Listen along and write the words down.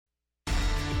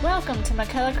Welcome to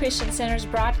McCullough Christian Center's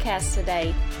broadcast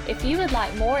today. If you would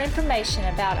like more information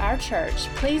about our church,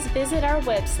 please visit our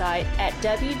website at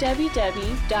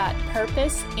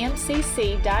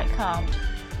www.purposemcc.com.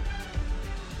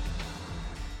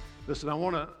 Listen, I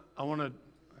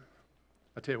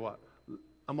tell you what,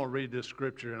 I'm going to read this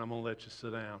scripture and I'm going to let you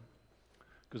sit down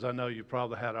because I know you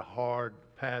probably had a hard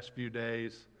past few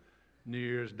days, New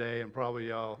Year's Day, and probably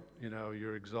y'all,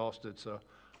 you're exhausted. So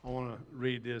I want to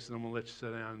read this and I'm going to let you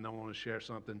sit down and I want to share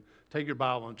something. Take your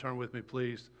Bible and turn with me,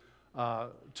 please,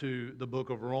 to the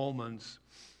book of Romans,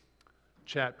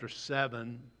 chapter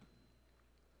 7.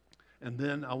 And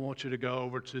then I want you to go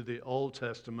over to the Old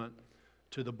Testament,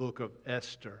 to the book of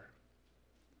Esther.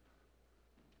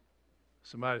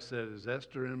 Somebody said, is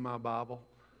Esther in my Bible?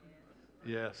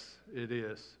 Yes, it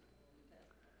is.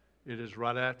 It is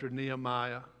right after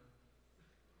Nehemiah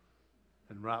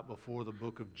and right before the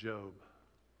book of Job.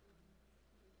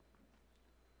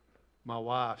 My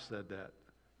wife said that.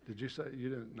 Did you say you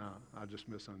didn't? No, I just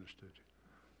misunderstood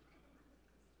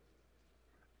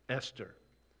you. Esther,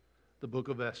 the book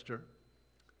of Esther,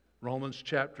 Romans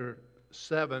chapter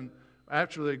 7.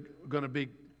 Actually going to be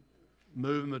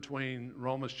moving between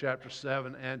Romans chapter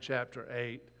 7 and chapter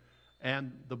 8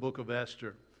 and the book of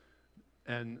Esther.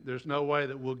 And there's no way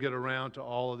that we'll get around to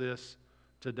all of this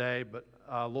today, but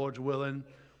Lord's willing,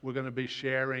 we're going to be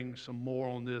sharing some more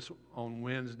on this on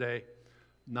Wednesday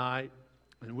night.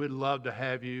 And we'd love to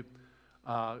have you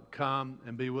come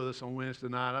and be with us on Wednesday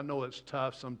night. I know it's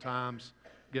tough sometimes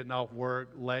getting off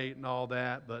work late and all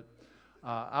that, but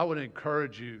I would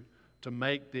encourage you to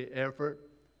make the effort,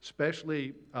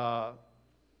 especially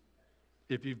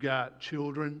if you've got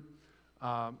children.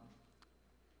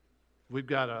 We've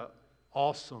got an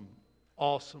awesome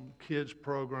kids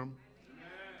program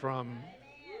from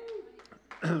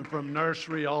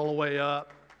nursery all the way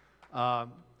up.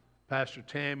 Pastor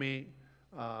Tammy,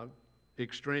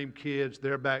 Extreme Kids,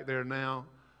 they're back there now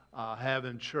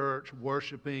having church,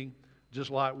 worshiping, just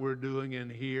like we're doing in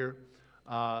here.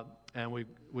 And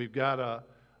we've got a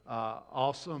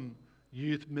awesome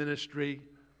youth ministry,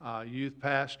 youth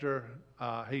pastor.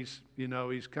 He's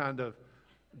kind of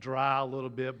dry a little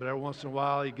bit, but every once in a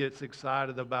while he gets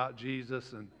excited about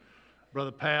Jesus. And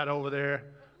Brother Pat over there,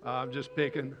 I'm just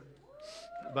picking,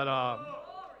 but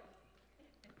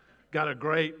got a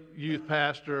great youth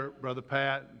pastor, Brother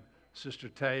Pat, and Sister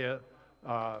Taya.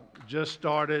 Just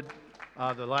started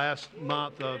the last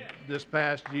month of this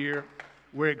past year.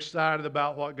 We're excited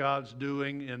about what God's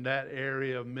doing in that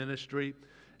area of ministry.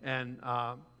 And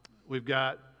we've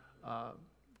got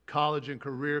college and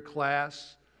career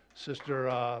class.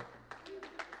 Sister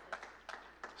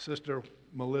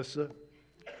Melissa.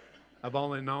 I've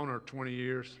only known her 20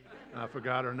 years. I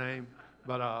forgot her name.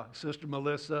 But Sister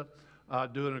Melissa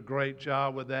doing a great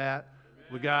job with that.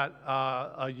 We got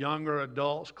a younger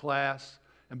adults class.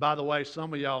 And by the way,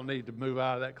 some of y'all need to move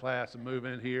out of that class and move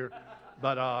in here.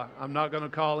 But I'm not going to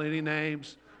call any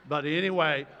names. But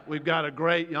anyway, we've got a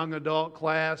great young adult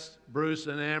class. Bruce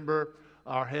and Amber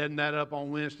are heading that up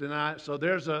on Wednesday night. So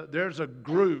there's a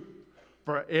group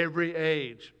for every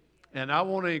age. And I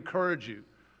want to encourage you,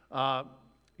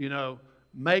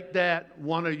 make that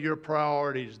one of your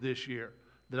priorities this year,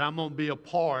 that I'm going to be a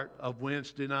part of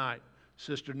Wednesday night.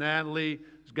 Sister Natalie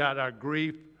has got our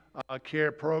grief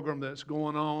care program that's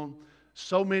going on.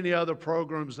 So many other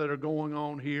programs that are going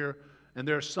on here. And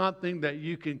there's something that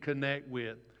you can connect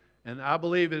with. And I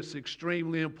believe it's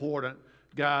extremely important,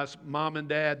 guys, mom and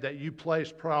dad, that you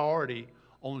place priority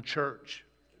on church.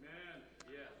 Amen.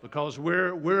 Yeah. Because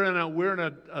we're in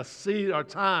a seed or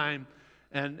time,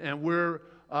 and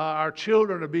our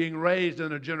children are being raised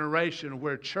in a generation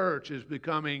where church is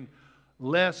becoming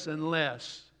less and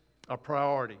less a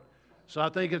priority. So I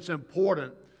think it's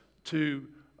important to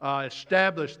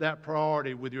establish that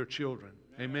priority with your children.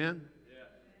 Amen? Yeah.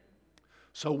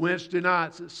 So Wednesday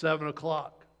nights at 7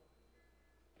 o'clock.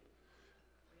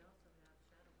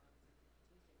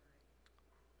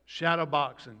 Shadow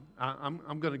boxing.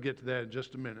 I'm going to get to that in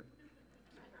just a minute.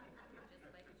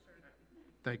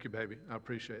 Thank you, baby. I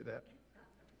appreciate that.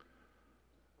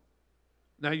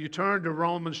 Now you turn to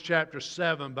Romans chapter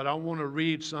 7, but I want to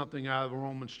read something out of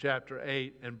Romans chapter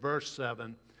 8 and verse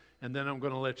 7, and then I'm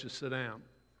going to let you sit down.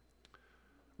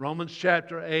 Romans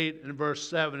chapter 8 and verse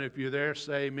 7, if you're there,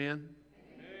 say amen.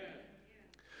 Amen.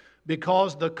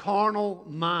 Because the carnal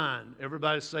mind,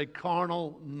 everybody say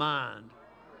carnal mind.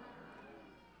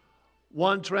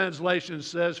 One translation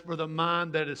says, for the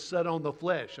mind that is set on the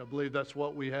flesh. I believe that's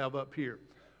what we have up here.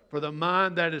 For the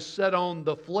mind that is set on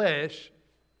the flesh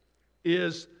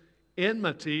is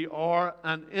enmity or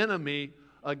an enemy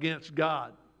against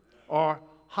God, or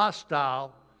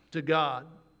hostile to God.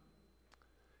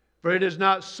 For it is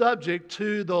not subject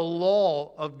to the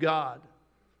law of God,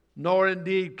 nor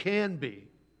indeed can be.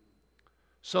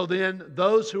 So then,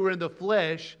 those who are in the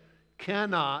flesh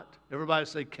cannot, everybody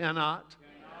say cannot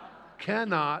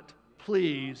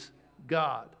please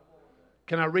God.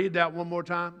 Can I read that one more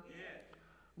time?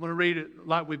 I'm going to read it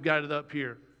like we've got it up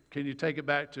here. Can you take it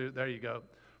back to, there you go.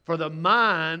 For the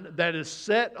mind that is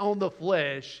set on the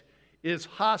flesh is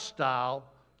hostile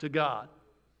to God.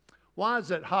 Why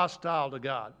is it hostile to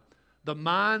God? The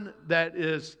mind that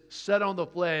is set on the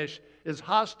flesh is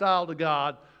hostile to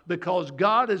God because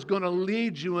God is going to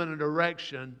lead you in a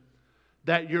direction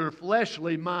that your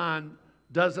fleshly mind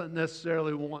doesn't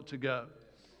necessarily want to go.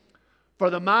 For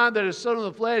the mind that is set on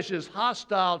the flesh is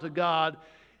hostile to God,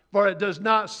 for it does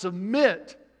not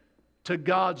submit to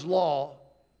God's law.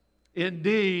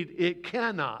 Indeed, it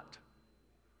cannot.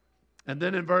 And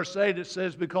then in verse 8 it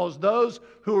says, because those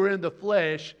who are in the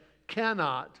flesh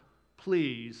cannot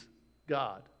please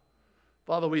God.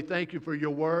 Father, we thank you for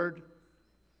your word.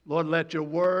 Lord, let your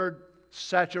word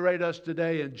saturate us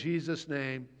today in Jesus'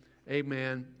 name.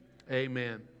 Amen.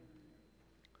 Amen.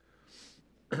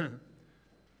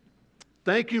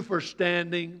 Thank you for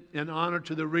standing in honor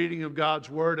to the reading of God's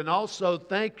word, and also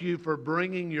thank you for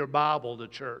bringing your Bible to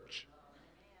church.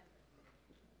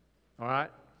 All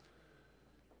right?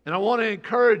 And I want to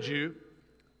encourage you.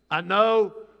 I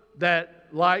know that,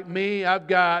 like me, I've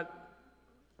got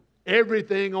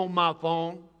everything on my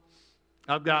phone.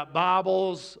 I've got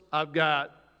Bibles, I've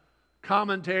got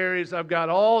commentaries, I've got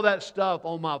all that stuff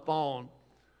on my phone.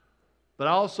 But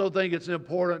I also think it's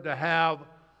important to have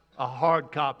a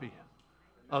hard copy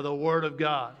of the Word of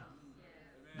God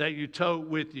that you tote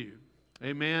with you.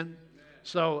 Amen?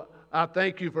 So I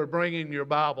thank you for bringing your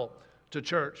Bible to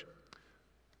church.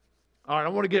 All right, I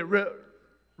want to get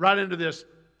right into this.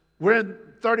 We're in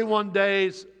 31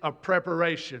 days of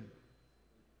preparation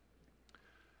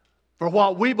for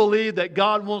what we believe that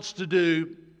God wants to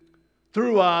do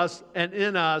through us and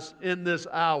in us in this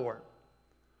hour.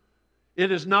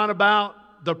 It is not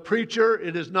about the preacher.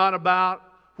 It is not about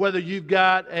whether you've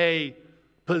got a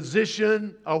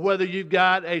position or whether you've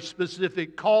got a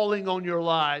specific calling on your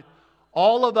life.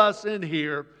 All of us in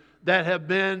here that have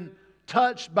been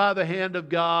touched by the hand of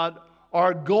God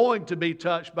are going to be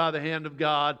touched by the hand of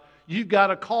God. You've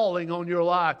got a calling on your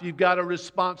life. You've got a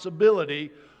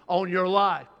responsibility on your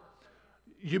life.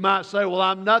 You might say, well,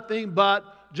 I'm nothing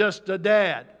but just a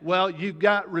dad. Well, you've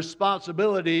got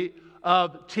responsibility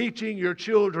of teaching your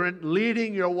children,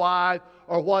 leading your wife,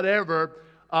 or whatever,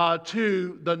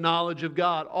 to the knowledge of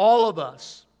God. All of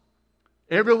us,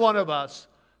 every one of us,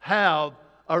 have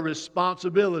a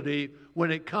responsibility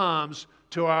when it comes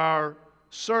to our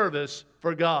service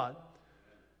for God.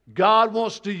 God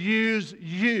wants to use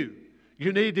you.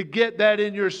 You need to get that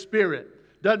in your spirit.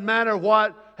 Doesn't matter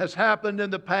what has happened in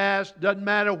the past. Doesn't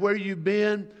matter where you've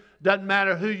been. Doesn't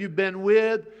matter who you've been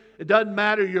with. It doesn't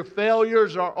matter your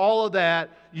failures or all of that.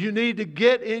 You need to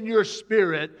get in your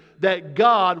spirit that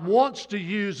God wants to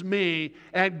use me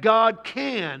and God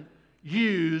can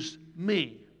use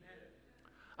me.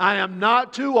 I am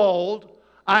not too old.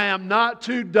 I am not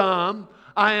too dumb.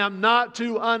 I am not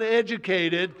too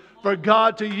uneducated for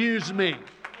God to use me.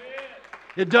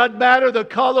 It doesn't matter the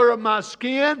color of my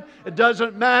skin. It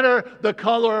doesn't matter the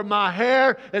color of my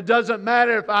hair. It doesn't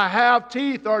matter if I have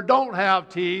teeth or don't have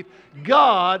teeth.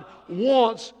 God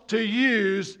wants to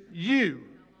use you.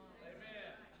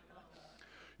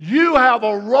 You have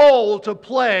a role to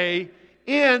play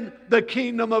in the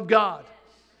kingdom of God.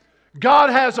 God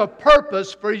has a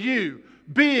purpose for you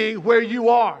being where you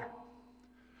are.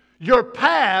 Your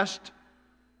past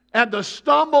and the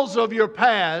stumbles of your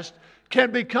past can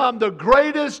become the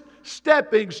greatest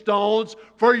stepping stones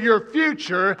for your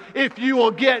future if you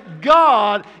will get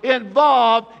God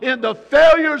involved in the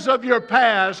failures of your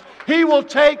past. He will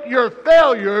take your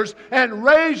failures and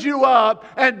raise you up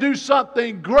and do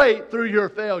something great through your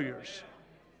failures.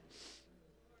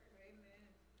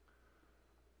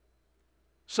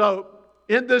 So,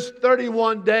 in this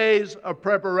 31 days of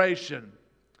preparation,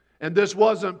 and this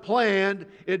wasn't planned,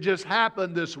 it just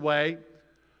happened this way,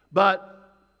 but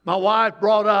my wife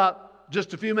brought up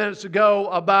just a few minutes ago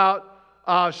about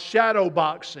shadow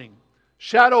boxing.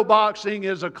 Shadow boxing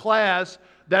is a class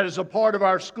that is a part of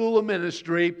our school of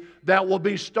ministry that will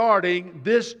be starting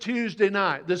this Tuesday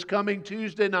night, this coming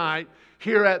Tuesday night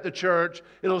here at the church.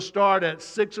 It'll start at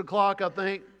 6 o'clock, I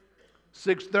think,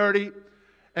 6:30,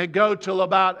 and go till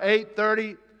about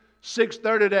 8:30,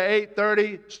 6:30 to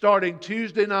 8:30, starting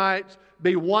Tuesday nights.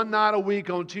 Be one night a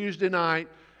week on Tuesday night.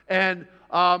 And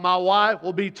my wife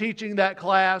will be teaching that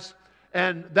class,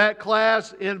 And that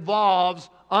class involves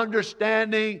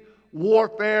understanding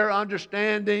warfare,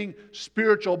 understanding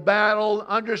spiritual battle,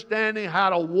 understanding how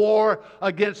to war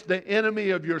against the enemy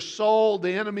of your soul,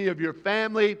 the enemy of your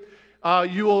family.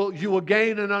 You will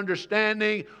gain an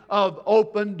understanding of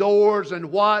open doors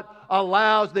and what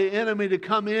allows the enemy to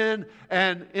come in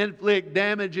and inflict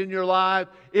damage in your life.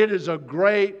 It is a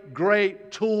great,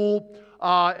 great tool.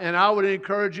 And I would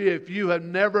encourage you, if you have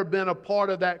never been a part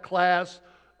of that class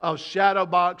of shadow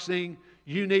boxing,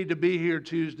 you need to be here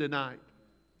Tuesday night.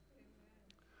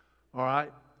 All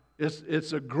right?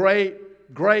 It's a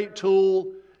great, great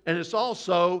tool. And it's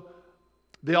also,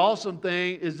 the awesome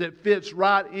thing is it fits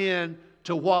right in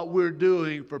to what we're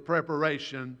doing for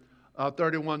preparation,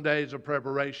 31 days of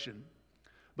preparation.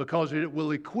 Because it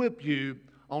will equip you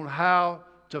on how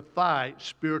to fight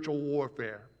spiritual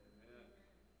warfare.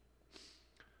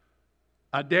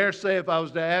 I dare say, if I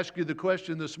was to ask you the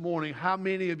question this morning, how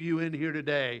many of you in here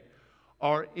today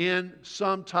are in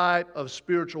some type of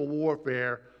spiritual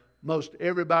warfare? Most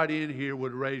everybody in here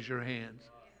would raise your hands.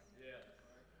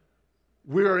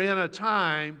 We're in a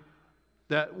time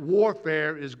that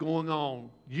warfare is going on.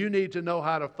 You need to know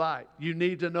how to fight. You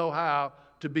need to know how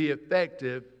to be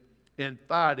effective in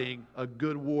fighting a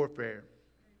good warfare.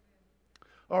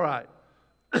 All right.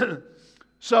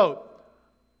 So,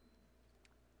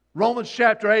 Romans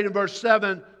chapter 8 and verse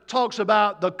 7 talks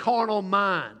about the carnal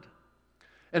mind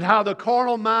and how the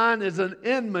carnal mind is an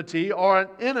enmity or an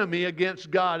enemy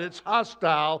against God. It's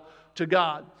hostile to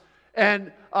God.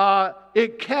 And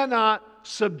it cannot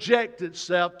subject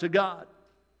itself to God.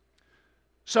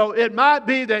 So it might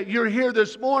be that you're here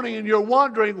this morning and you're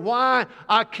wondering why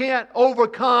I can't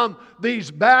overcome these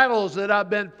battles that I've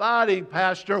been fighting,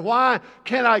 Pastor. Why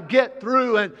can't I get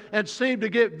through and seem to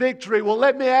get victory? Well,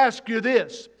 let me ask you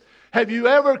this. Have you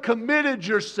ever committed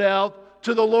yourself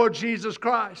to the Lord Jesus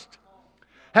Christ?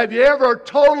 Have you ever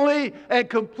totally and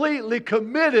completely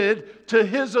committed to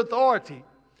His authority?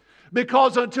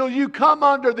 Because until you come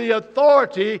under the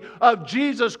authority of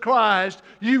Jesus Christ,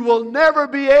 you will never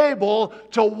be able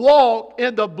to walk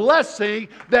in the blessing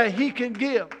that He can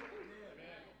give.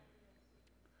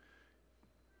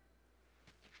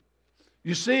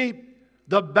 You see,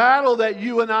 the battle that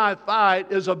you and I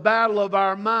fight is a battle of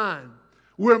our mind.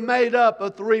 We're made up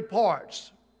of three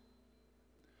parts.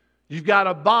 You've got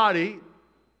a body,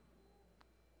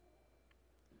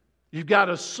 you've got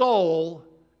a soul,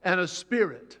 and a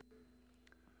spirit.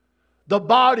 The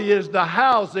body is the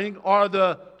housing or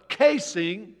the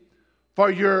casing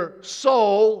for your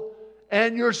soul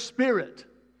and your spirit.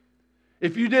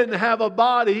 If you didn't have a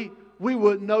body, we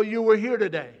wouldn't know you were here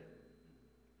today.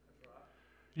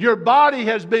 Your body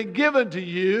has been given to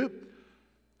you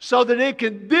so that it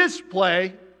can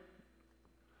display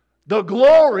the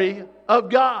glory of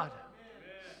God.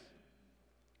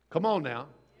 Come on now.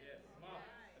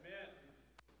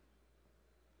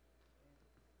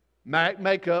 MAC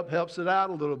makeup helps it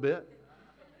out a little bit.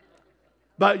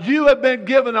 But you have been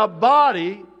given a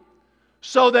body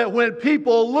so that when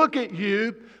people look at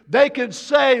you, they can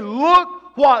say,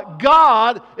 look what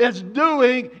God is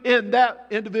doing in that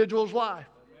individual's life.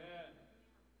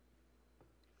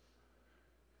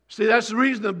 See, that's the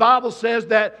reason the Bible says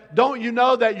that, don't you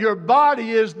know that your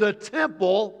body is the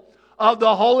temple of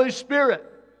the Holy Spirit?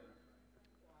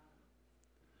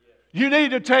 You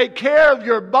need to take care of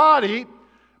your body,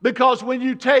 because when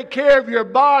you take care of your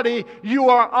body, you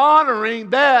are honoring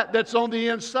that's on the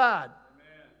inside.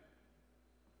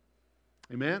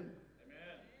 Amen? Amen?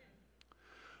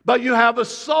 But you have a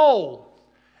soul.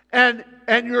 And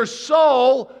your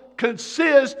soul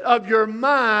consists of your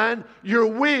mind, your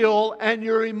will, and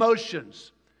your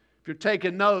emotions. If you're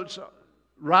taking notes,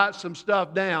 write some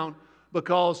stuff down,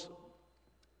 because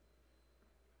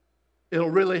it'll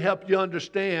really help you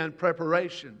understand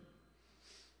preparation.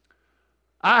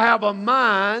 I have a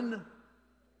mind,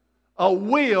 a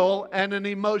will, and an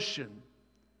emotion.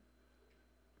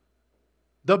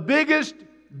 The biggest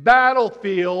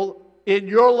battlefield in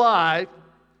your life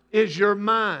is your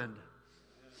mind.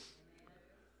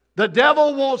 The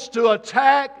devil wants to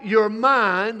attack your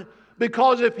mind,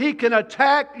 because if he can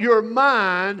attack your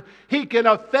mind, he can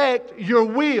affect your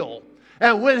will.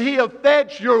 And when he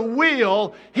affects your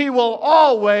will, he will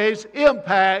always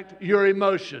impact your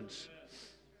emotions.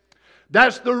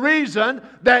 That's the reason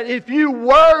that if you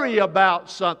worry about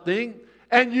something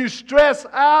and you stress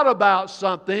out about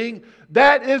something,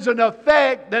 that is an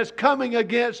effect that's coming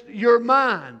against your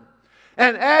mind.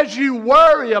 And as you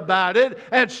worry about it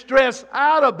and stress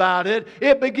out about it,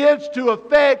 it begins to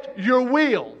affect your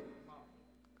will.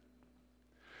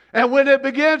 And when it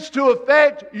begins to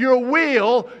affect your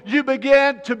will, you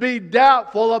begin to be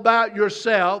doubtful about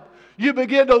yourself. You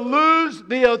begin to lose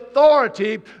the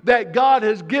authority that God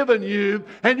has given you,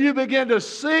 and you begin to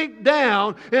sink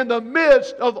down in the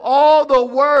midst of all the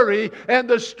worry and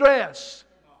the stress.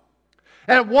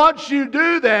 And once you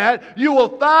do that, you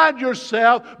will find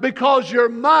yourself, because your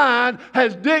mind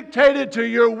has dictated to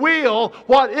your will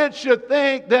what it should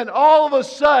think, then all of a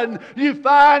sudden you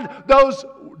find those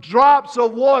drops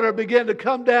of water begin to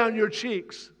come down your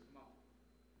cheeks.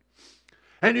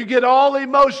 And you get all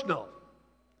emotional.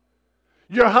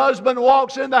 Your husband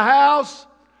walks in the house,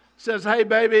 says, "Hey,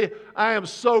 baby, I am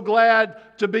so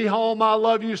glad to be home. I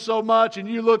love you so much." And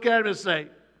you look at him and say,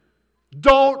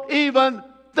 "Don't even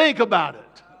think about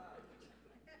it."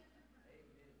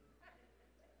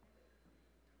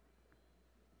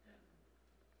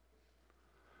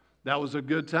 That was a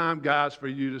good time, guys, for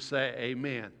you to say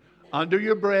amen. Under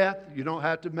your breath. You don't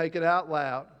have to make it out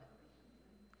loud.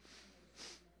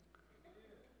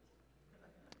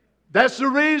 That's the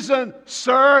reason,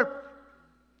 sir,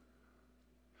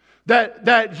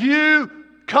 that you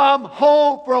come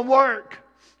home from work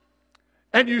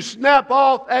and you snap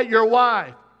off at your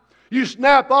wife. You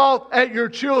snap off at your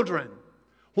children.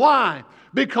 Why?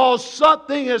 Because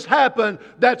something has happened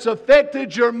that's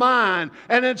affected your mind.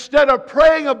 And instead of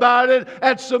praying about it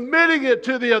and submitting it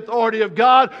to the authority of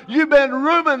God, you've been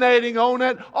ruminating on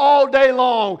it all day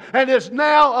long. And it's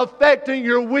now affecting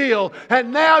your will.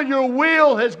 And now your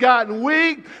will has gotten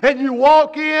weak. And you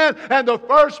walk in, and the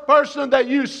first person that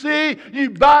you see, you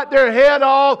bite their head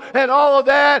off and all of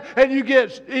that. And you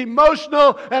get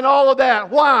emotional and all of that.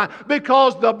 Why?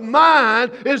 Because the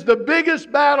mind is the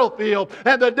biggest battlefield.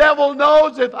 And the devil knows,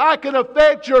 if I can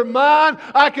affect your mind,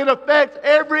 I can affect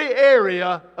every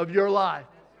area of your life.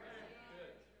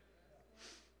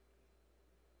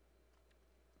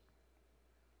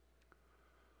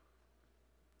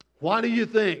 Why do you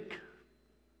think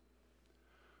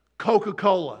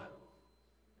Coca-Cola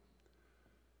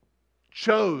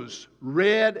chose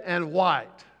red and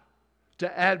white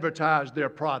to advertise their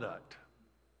product?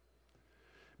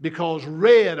 Because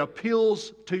red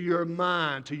appeals to your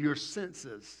mind, to your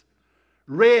senses.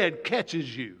 Red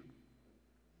catches you.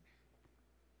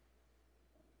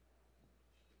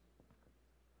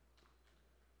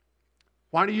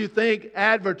 Why do you think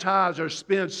advertisers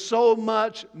spend so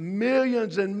much,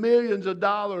 millions and millions of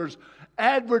dollars,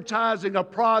 advertising a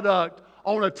product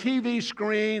on a TV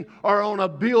screen or on a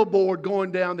billboard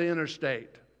going down the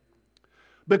interstate?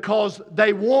 Because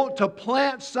they want to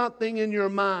plant something in your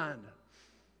mind.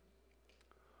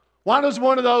 Why does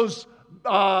one of those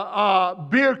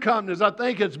beer companies, I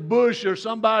think it's Busch or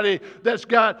somebody that's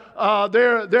got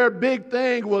their big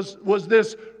thing was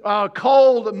this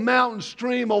cold mountain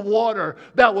stream of water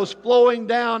that was flowing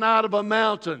down out of a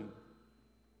mountain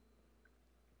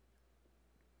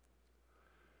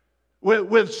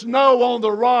with snow on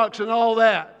the rocks and all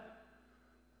that,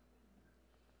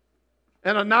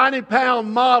 and a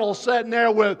 90-pound model sitting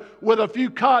there with a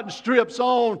few cotton strips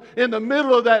on in the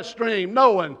middle of that stream,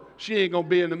 knowing she ain't going to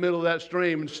be in the middle of that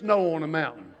stream and snow on a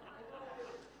mountain.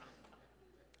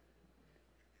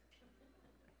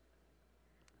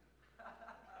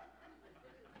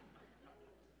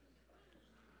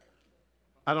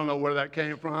 I don't know where that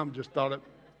came from, just thought it.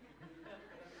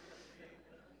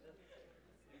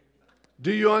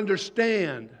 Do you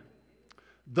understand?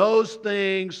 Those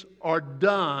things are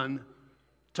done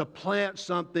to plant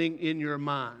something in your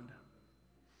mind.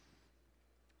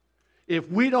 If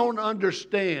we don't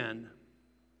understand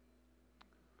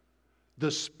the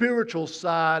spiritual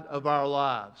side of our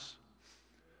lives,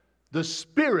 the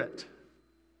Spirit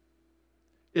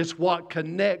is what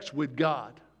connects with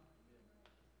God.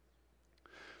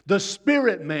 The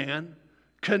Spirit man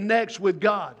connects with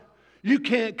God. You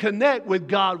can't connect with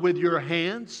God with your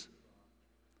hands.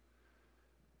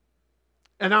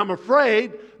 And I'm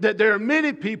afraid that there are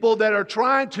many people that are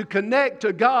trying to connect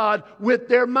to God with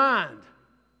their mind.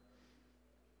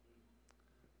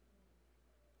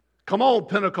 Come on,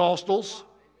 Pentecostals.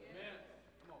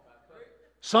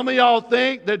 Some of y'all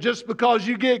think that just because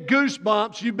you get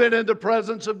goosebumps, you've been in the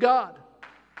presence of God.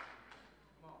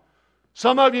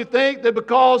 Some of you think that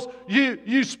because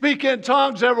you speak in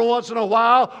tongues every once in a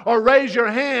while or raise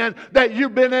your hand that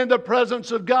you've been in the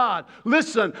presence of God.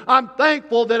 Listen, I'm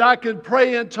thankful that I can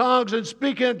pray in tongues and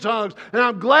speak in tongues, and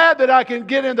I'm glad that I can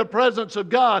get in the presence of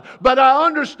God. But I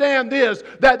understand this,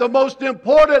 that the most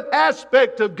important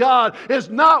aspect of God is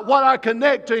not what I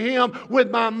connect to Him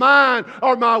with my mind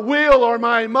or my will or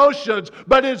my emotions,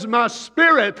 but it's my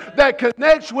spirit that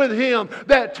connects with Him,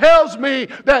 that tells me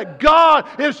that God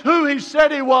is who He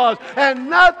said He was, and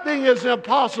nothing is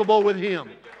impossible with Him.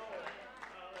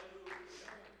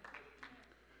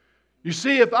 You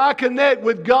see, if I connect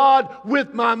with God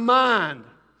with my mind,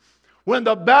 when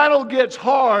the battle gets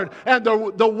hard and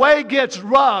the way gets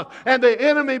rough and the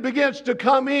enemy begins to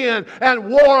come in and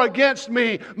war against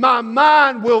me, my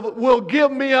mind will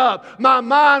give me up. My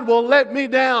mind will let me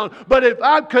down. But if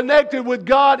I'm connected with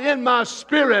God in my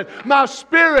spirit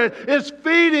is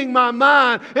feeding my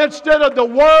mind instead of the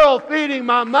world feeding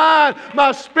my mind.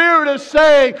 My spirit is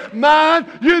saying, mind,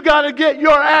 you got to get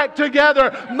your act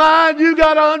together. Mind, you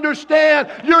got to understand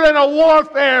you're in a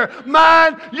warfare.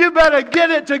 Mind, you better get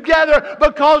it together,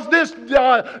 because this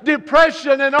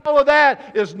depression and all of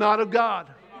that is not of God.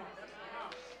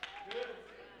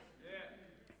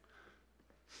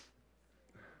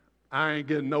 I ain't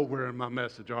getting nowhere in my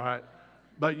message, all right?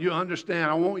 But you understand,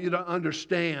 I want you to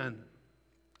understand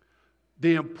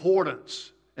the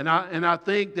importance. And I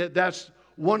think that that's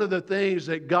one of the things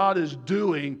that God is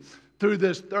doing through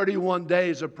this 31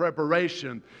 days of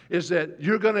preparation, is that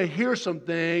you're going to hear some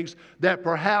things that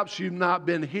perhaps you've not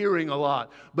been hearing a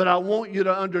lot. But I want you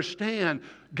to understand,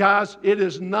 guys, it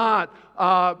is not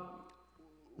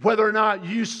whether or not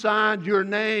you signed your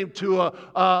name to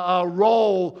a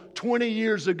roll 20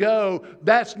 years ago.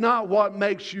 That's not what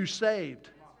makes you saved.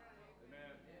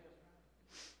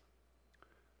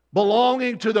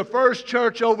 Belonging to the first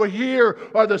church over here,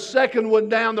 or the second one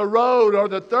down the road, or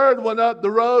the third one up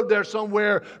the road there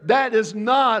somewhere, that is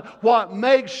not what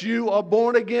makes you a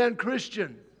born-again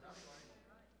Christian.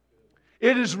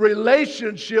 It is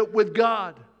relationship with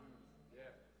God.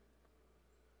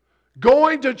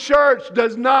 Going to church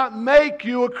does not make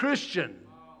you a Christian.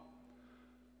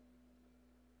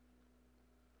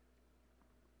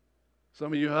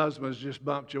 Some of you husbands just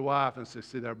bumped your wife and said,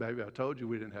 "See there, baby, I told you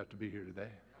we didn't have to be here today."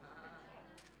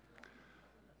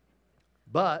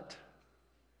 But,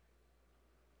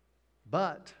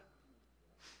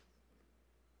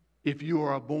 if you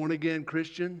are a born-again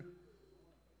Christian,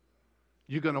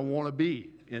 you're going to want to be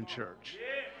in church.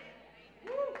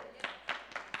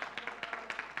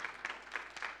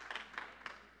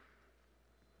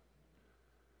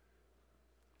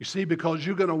 You see, because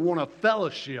you're going to want to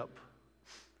fellowship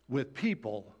with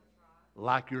people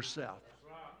like yourself.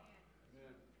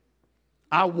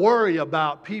 I worry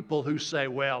about people who say,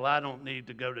 "Well, I don't need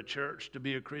to go to church to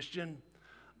be a Christian.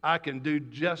 I can do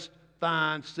just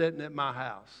fine sitting at my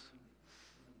house."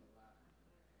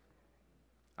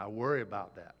 I worry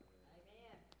about that.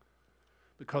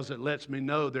 Because it lets me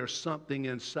know there's something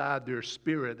inside their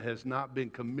spirit has not been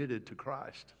committed to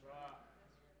Christ.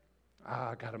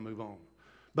 I got to move on.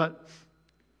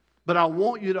 But I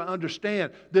want you to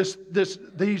understand,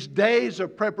 these days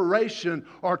of preparation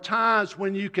are times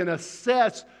when you can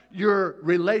assess your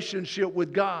relationship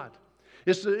with God.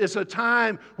 It's a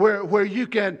time where you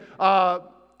can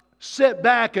sit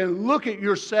back and look at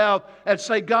yourself and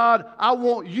say, "God, I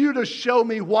want you to show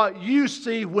me what you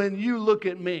see when you look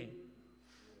at me."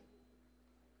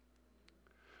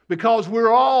 Because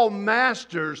we're all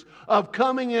masters of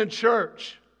coming in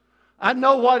church. I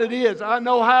know what it is. I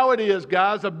know how it is,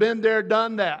 guys. I've been there,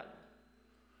 done that.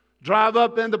 Drive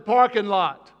up in the parking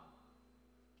lot.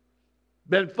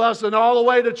 Been fussing all the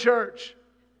way to church.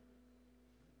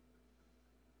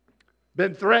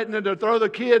 Been threatening to throw the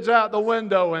kids out the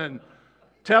window and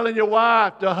telling your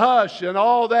wife to hush and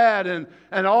all that, and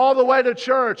all the way to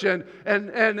church, and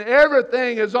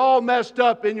everything is all messed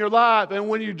up in your life. And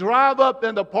when you drive up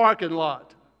in the parking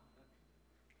lot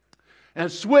and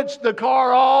switch the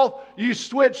car off, you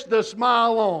switch the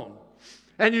smile on.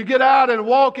 And you get out and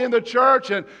walk in the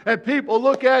church, and people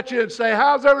look at you and say,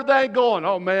 "How's everything going?"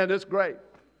 "Oh man, it's great."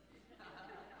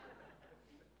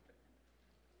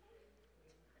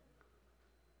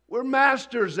 We're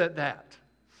masters at that.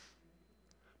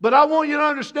 But I want you to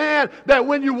understand that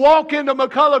when you walk into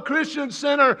McCullough Christian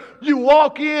Center, you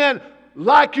walk in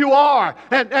like you are.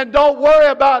 And don't worry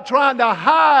about trying to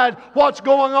hide what's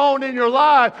going on in your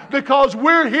life, because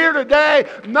we're here today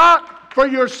not for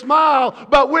your smile,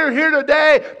 but we're here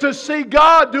today to see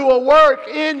God do a work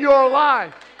in your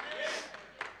life.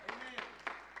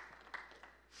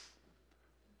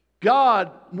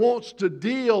 God wants to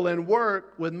deal and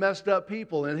work with messed up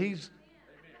people, and He's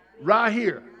right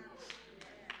here.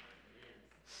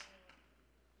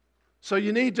 So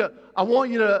I want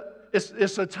you to,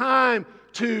 it's a time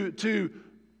to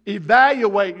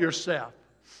evaluate yourself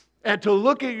and to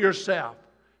look at yourself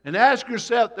and ask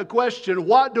yourself the question,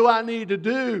 what do I need to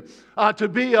do to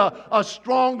be a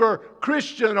stronger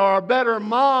Christian, or a better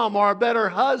mom, or a better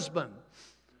husband?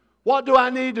 What do I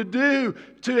need to do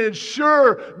to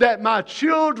ensure that my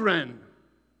children,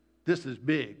 this is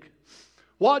big,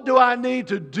 What do I need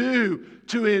to do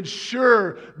to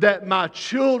ensure that my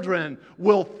children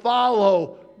will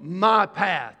follow my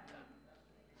path?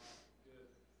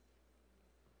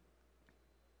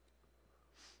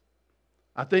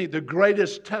 I think the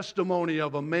greatest testimony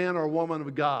of a man or woman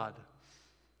of God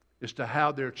is to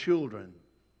have their children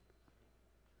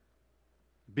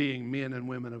being men and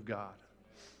women of God.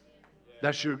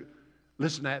 That's your,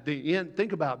 listen, at the end,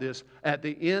 think about this, at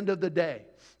the end of the day,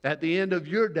 at the end of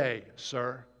your day,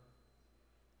 sir,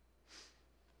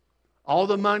 all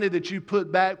the money that you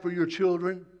put back for your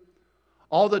children,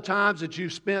 all the times that you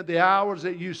spent, the hours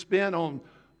that you spent on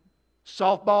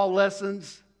softball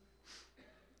lessons,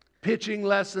 pitching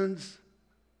lessons,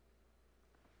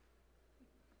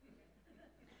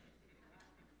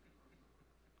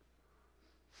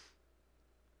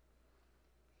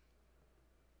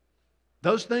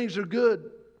 those things are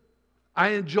good. I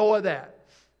enjoy that.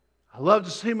 I love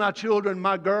to see my children,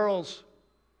 my girls.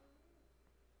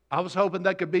 I was hoping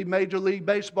they could be Major League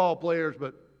Baseball players,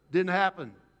 but didn't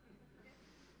happen.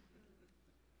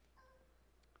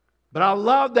 But I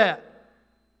love that.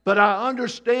 But I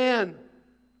understand,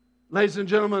 ladies and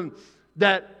gentlemen,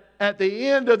 that at the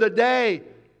end of the day,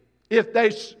 if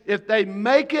they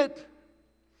make it,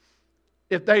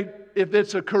 if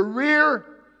it's a career,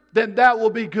 then that will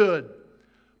be good.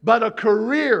 But a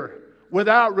career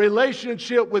without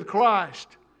relationship with Christ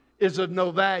is of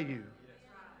no value.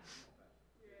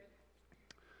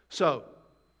 So,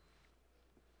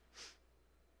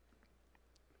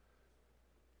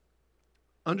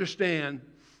 understand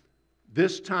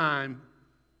this time,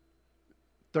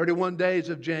 31 days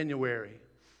of January,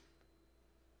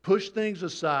 push things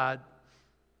aside,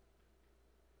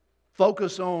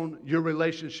 focus on your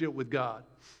relationship with God.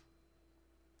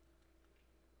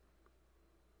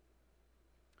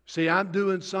 See, I'm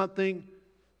doing something,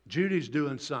 Judy's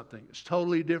doing something. It's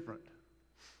totally different.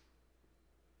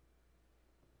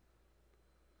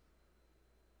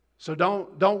 So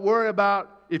don't worry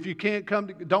about if you can't come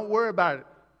to, don't worry about it.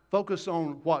 Focus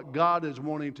on what God is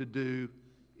wanting to do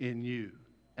in you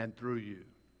and through you.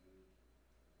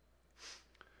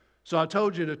 So I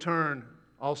told you to turn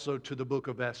also to the book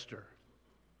of Esther.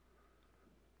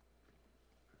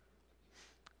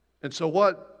 And so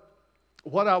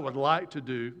what I would like to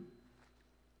do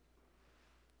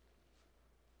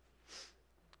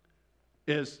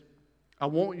is I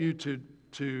want you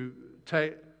to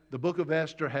take, the book of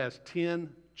Esther has 10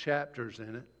 chapters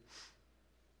in it.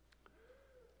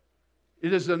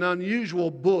 It is an unusual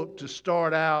book to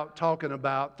start out talking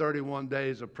about 31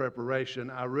 days of preparation,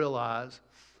 I realize,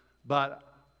 but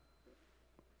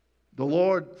the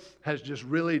Lord has just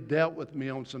really dealt with me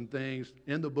on some things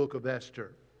in the book of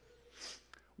Esther.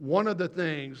 One of the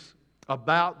things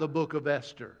about the book of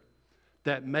Esther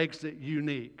that makes it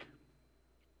unique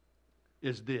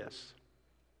is this.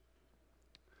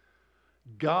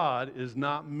 God is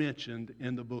not mentioned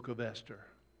in the book of Esther.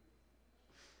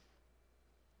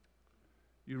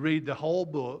 You read the whole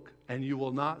book and you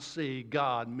will not see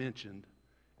God mentioned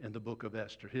in the book of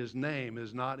Esther. His name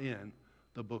is not in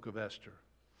the book of Esther.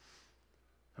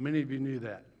 How many of you knew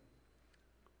that?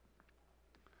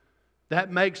 That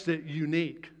makes it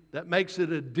unique. That makes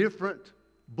it a different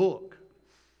book.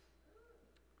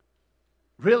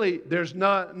 Really, there's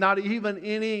not even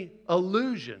any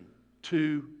allusion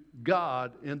to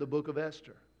God in the book of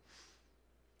Esther.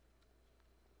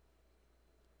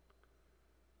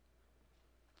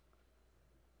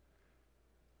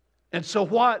 And so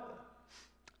what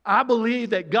I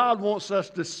believe that God wants us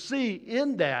to see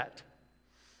in that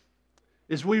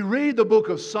is we read the book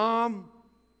of Psalm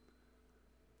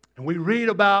and we read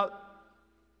about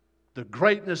the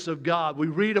greatness of God. We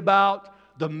read about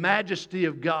the majesty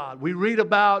of God. We read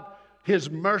about His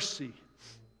mercy.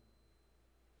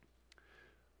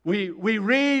 We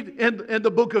read in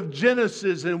the book of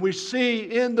Genesis and we see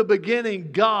in the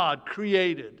beginning God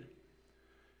created.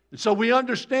 And so we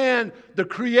understand the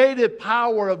creative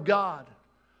power of God.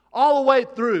 All the way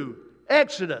through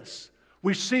Exodus,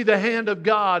 we see the hand of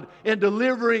God in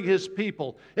delivering His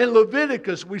people. In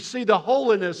Leviticus, we see the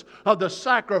holiness of the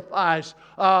sacrifice,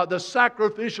 the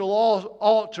sacrificial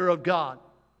altar of God.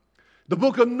 The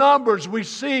book of Numbers, we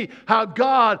see how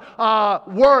God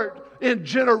worked in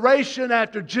generation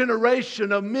after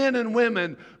generation of men and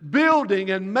women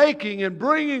building and making and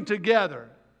bringing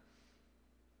together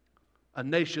a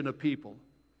nation of people.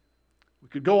 We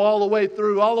could go all the way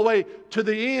through, all the way to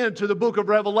the end, to the book of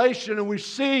Revelation, and we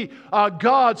see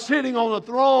God sitting on the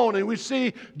throne, and we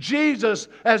see Jesus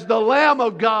as the Lamb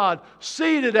of God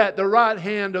seated at the right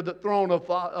hand of the throne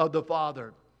of the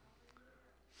Father.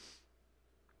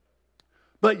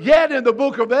 But yet in the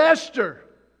book of Esther,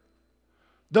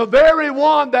 The very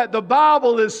one that the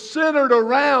Bible is centered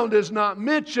around is not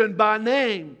mentioned by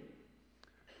name.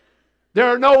 There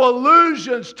are no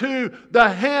allusions to the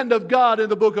hand of God in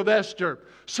the book of Esther.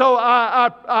 So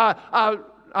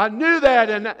I knew that,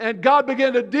 and God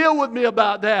began to deal with me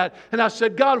about that. And I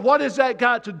said, God, what has that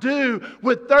got to do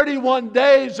with 31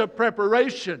 days of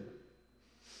preparation?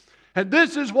 And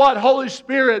this is what Holy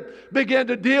Spirit began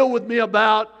to deal with me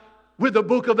about with the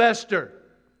book of Esther.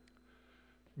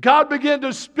 God began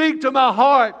to speak to my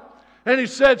heart, and He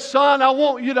said, son, I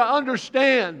want you to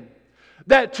understand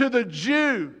that to the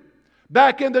Jew,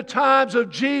 back in the times of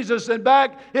Jesus and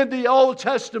back in the Old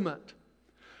Testament,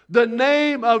 the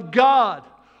name of God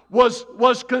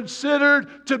was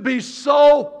considered to be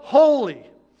so holy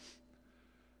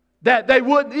that they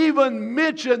wouldn't even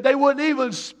mention, they wouldn't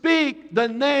even speak the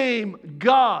name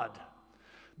God.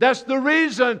 That's the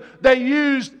reason they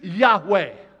used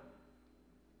Yahweh.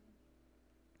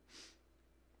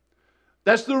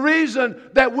 That's the reason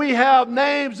that we have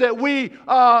names that we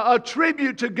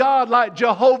attribute to God, like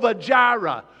Jehovah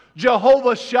Jireh,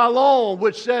 Jehovah Shalom,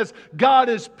 which says God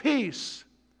is peace,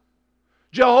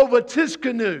 Jehovah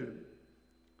Tiskanu,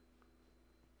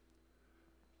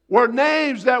 were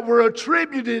names that were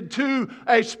attributed to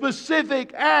a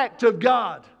specific act of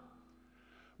God.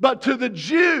 But to the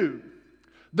Jew,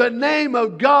 the name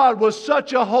of God was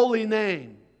such a holy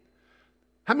name.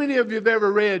 How many of you have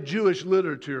ever read Jewish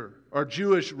literature or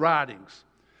Jewish writings?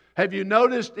 Have you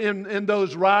noticed in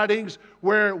those writings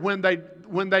where when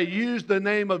they use the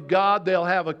name of God, they'll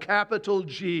have a capital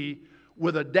G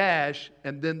with a dash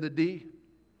and then the D?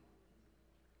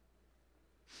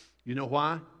 You know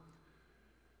why?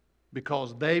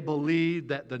 Because they believed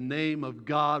that the name of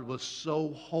God was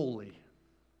so holy.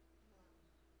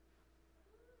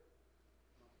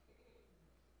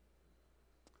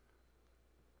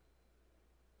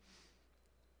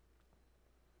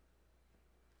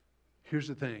 Here's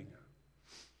the thing.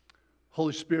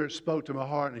 Holy Spirit spoke to my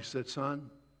heart and He said, son,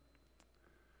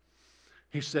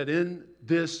 He said, in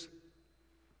this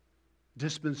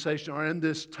dispensation or in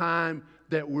this time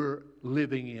that we're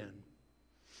living in,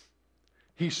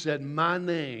 He said, my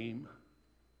name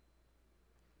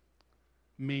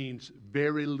means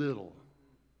very little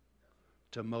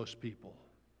to most people.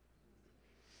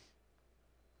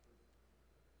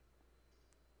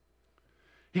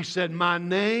 He said, my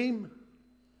name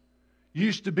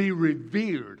used to be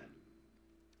revered.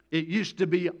 It used to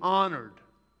be honored.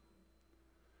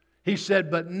 He said,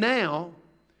 but now,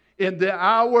 in the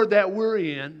hour that we're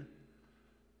in,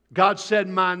 God said,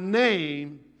 my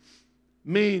name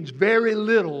means very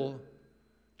little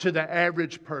to the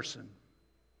average person.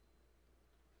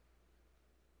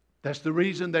 That's the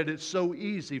reason that it's so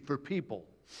easy for people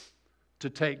to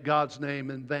take God's name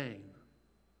in vain.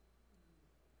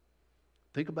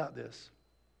 Think about this.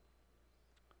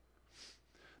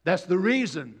 That's the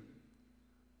reason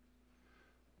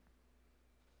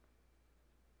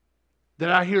that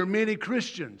I hear many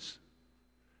Christians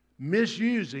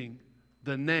misusing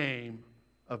the name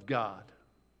of God.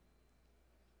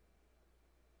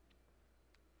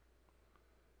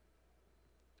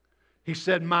 He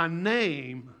said, my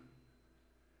name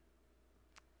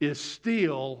is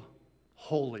still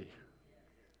holy.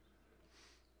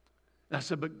 And I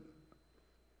said,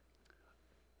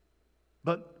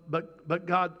 but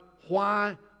God,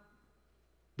 why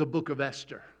the book of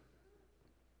Esther?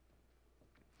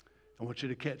 I want you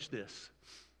to catch this.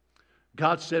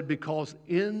 God said, because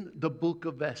in the book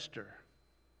of Esther,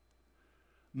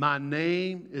 my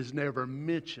name is never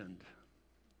mentioned,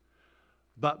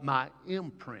 but my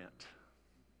imprint,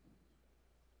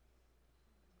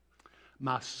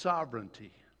 my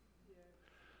sovereignty,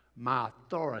 my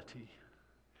authority,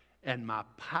 and my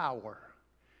power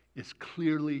is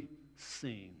clearly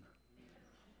seen.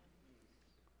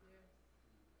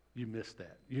 You missed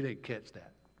that. You didn't catch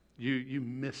that. You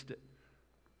missed it.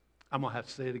 I'm going to have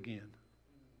to say it again.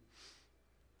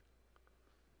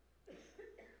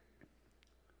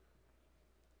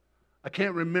 I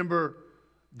can't remember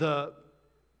the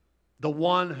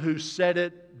one who said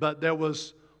it, but there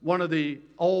was one of the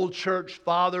old church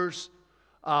fathers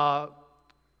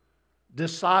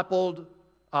discipled,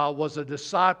 was a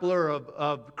discipler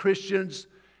of Christians,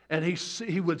 and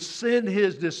he would send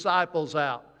his disciples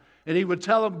out. And he would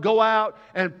tell them, go out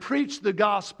and preach the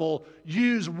gospel,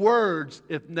 use words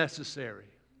if necessary.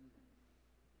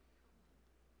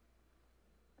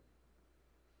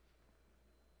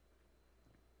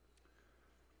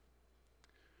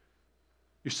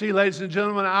 You see, ladies and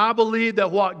gentlemen, I believe that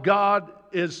what God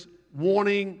is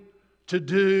wanting to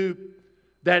do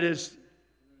that is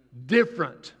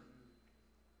different.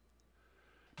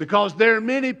 Because there are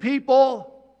many people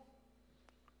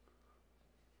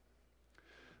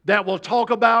that will talk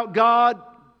about God,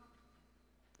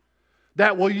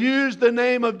 that will use the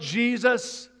name of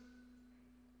Jesus,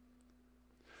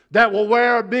 that will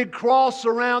wear a big cross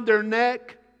around their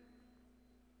neck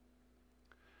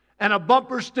and a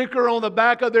bumper sticker on the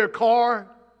back of their car,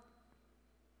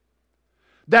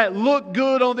 that look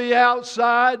good on the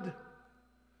outside,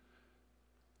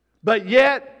 but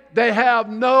yet they have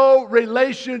no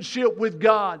relationship with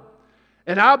God.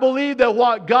 And I believe that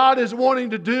what God is wanting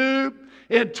to do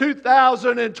in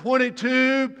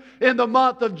 2022, in the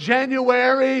month of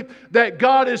January, that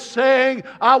God is saying,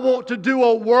 I want to do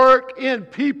a work in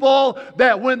people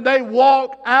that when they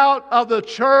walk out of the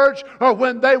church or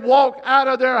when they walk out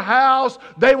of their house,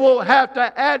 they won't have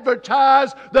to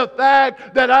advertise the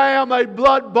fact that I am a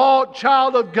blood-bought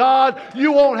child of God.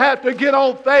 You won't have to get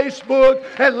on Facebook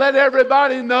and let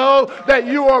everybody know that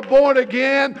you are born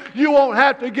again. You won't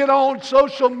have to get on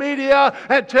social media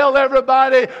and tell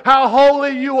everybody how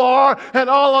holy you are and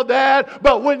all of that.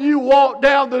 But when you walk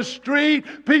down the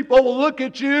street, people will look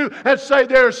at you and say,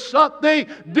 there's something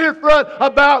different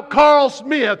about Carl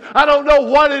Smith. I don't know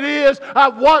what it is.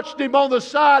 I've watched him on the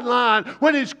sideline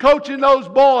when he's coaching those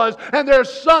boys, and there's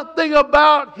something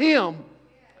about him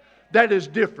that is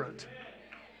different.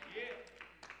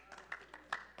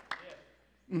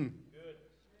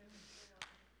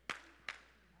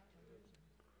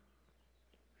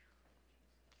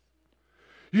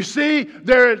 You see,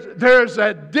 there's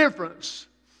a difference.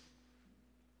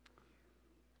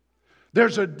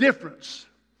 There's a difference.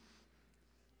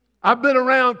 I've been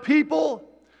around people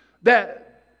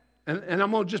that, and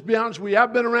I'm going to just be honest with you,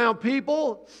 I've been around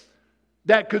people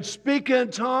that could speak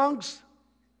in tongues,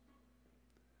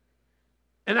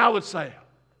 and I would say,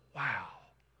 wow,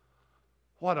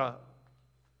 what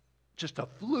just a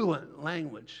fluent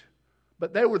language.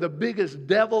 But they were the biggest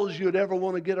devils you'd ever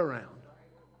want to get around.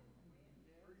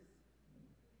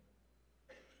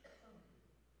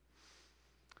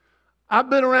 I've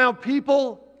been around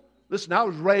people, listen, I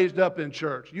was raised up in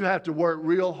church. You have to work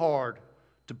real hard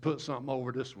to put something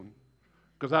over this one,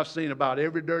 because I've seen about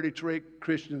every dirty trick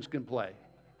Christians can play.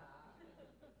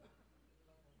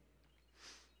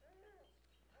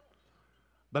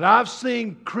 But I've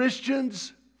seen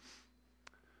Christians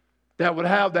that would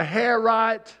have the hair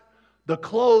right, the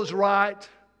clothes right,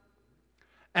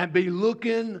 and be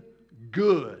looking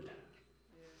good.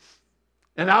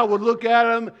 And I would look at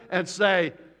them and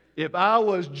say, if I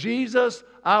was Jesus,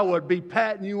 I would be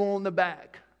patting you on the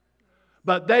back.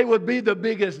 But they would be the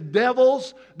biggest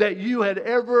devils that you had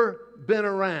ever been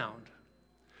around.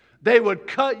 They would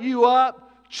cut you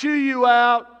up, chew you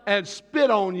out, and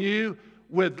spit on you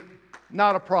with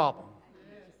not a problem.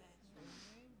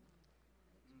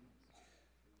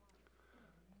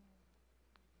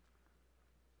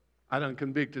 I done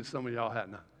convicted some of y'all,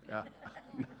 hadn't I? Yeah.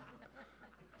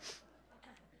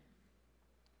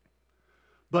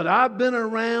 But I've been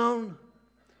around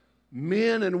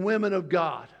men and women of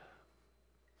God.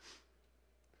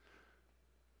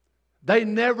 They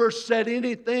never said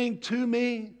anything to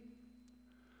me,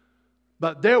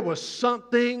 but there was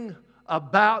something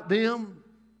about them.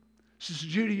 Sister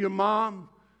Judy, your mom,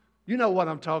 you know what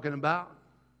I'm talking about.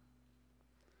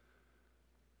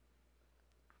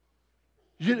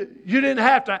 You didn't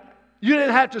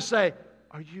have to say,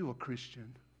 are you a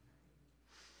Christian?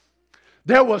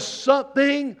 There was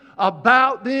something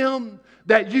about them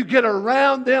that you get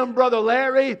around them, Brother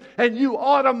Larry, and you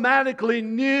automatically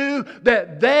knew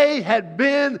that they had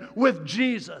been with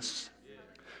Jesus.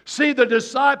 See, the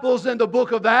disciples in the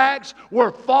book of Acts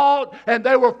were fought, and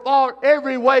they were fought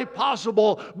every way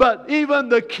possible. But even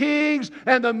the kings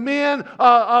and the men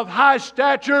of high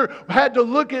stature had to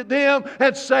look at them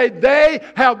and say, they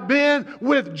have been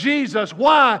with Jesus.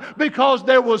 Why? Because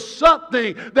there was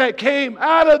something that came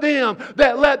out of them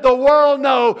that let the world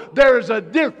know there is a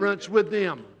difference with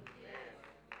them.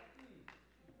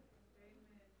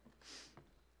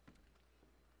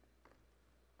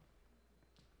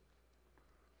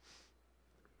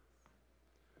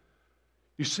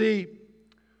 You see,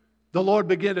 the Lord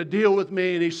began to deal with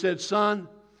me, and He said, son,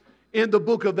 in the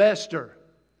book of Esther,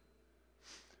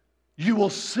 you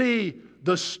will see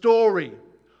the story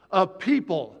of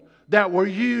people that were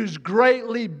used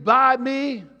greatly by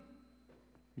me,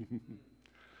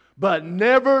 but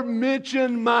never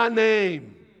mentioned my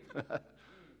name.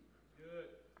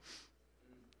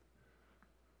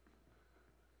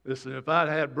 Listen, if I'd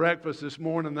had breakfast this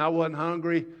morning and I wasn't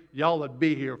hungry, y'all would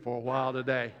be here for a while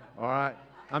today, all right?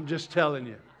 I'm just telling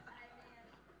you.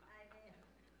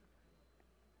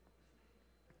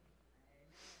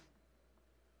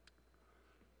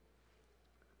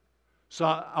 So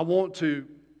I want to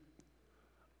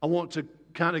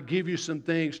kind of give you some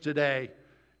things today.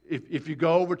 If you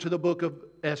go over to the book of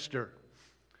Esther,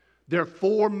 there are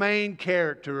 4 main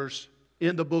characters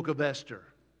in the book of Esther.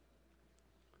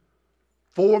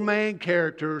 4 main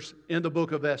characters in the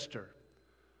book of Esther.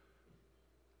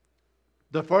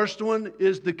 The first one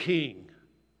is the king,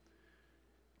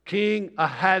 King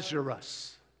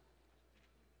Ahasuerus.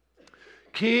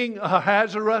 King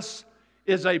Ahasuerus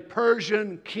is a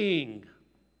Persian king.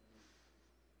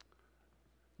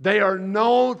 They are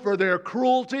known for their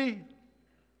cruelty,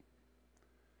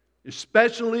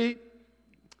 especially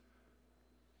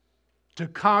to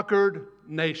conquered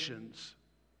nations.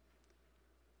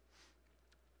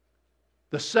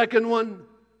 The second one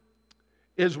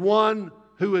is one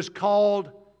who is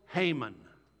called Haman.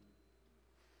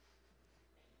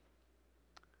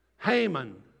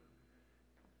 Haman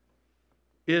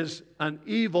is an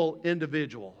evil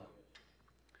individual.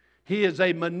 He is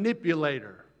a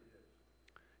manipulator.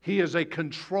 He is a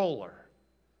controller.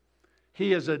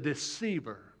 He is a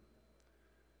deceiver.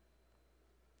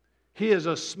 He is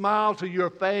a smile to your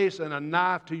face and a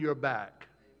knife to your back.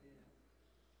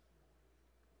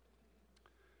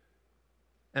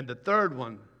 And the third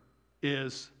one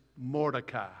is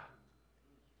Mordecai.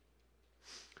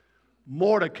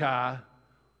 Mordecai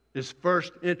is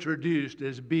first introduced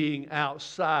as being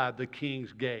outside the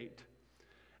king's gate.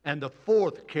 And the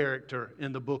fourth character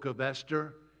in the book of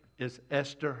Esther is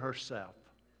Esther herself.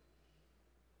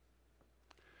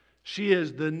 She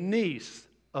is the niece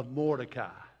of Mordecai.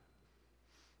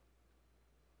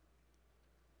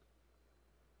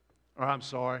 Or I'm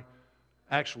sorry,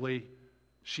 actually,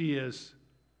 she is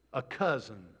a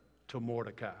cousin to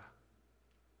Mordecai.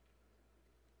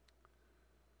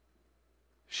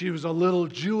 She was a little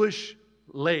Jewish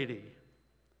lady,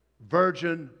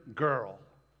 virgin girl.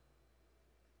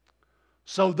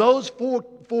 So those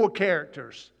four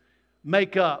characters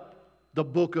make up the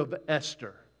book of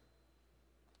Esther.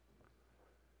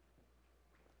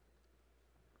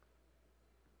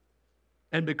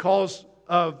 And because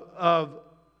of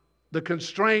the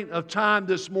constraint of time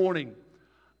this morning,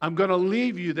 I'm going to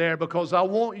leave you there because I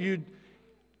want you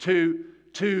to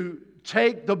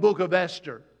take the book of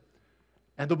Esther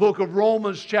and the book of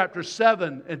Romans chapter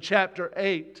 7 and chapter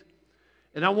 8.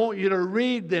 And I want you to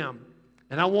read them.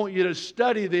 And I want you to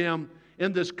study them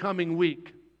in this coming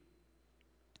week.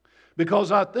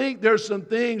 Because I think there's some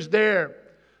things there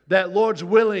that, Lord's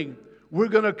willing, we're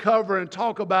going to cover and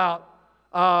talk about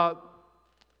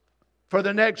for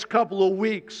the next couple of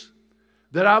weeks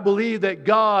that I believe that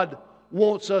God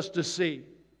wants us to see.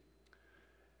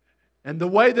 And the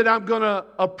way that I'm going to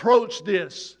approach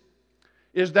this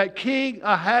is that King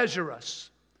Ahasuerus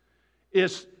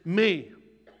is me.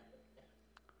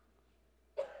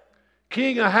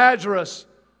 King Ahasuerus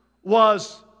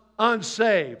was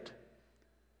unsaved.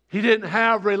 He didn't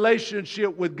have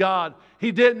relationship with God.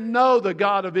 He didn't know the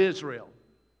God of Israel.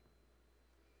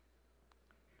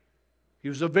 He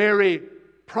was a very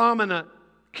prominent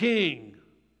king.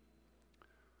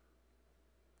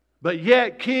 But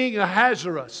yet King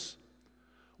Ahasuerus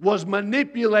was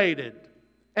manipulated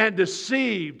and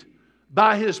deceived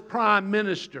by his prime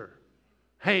minister,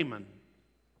 Haman.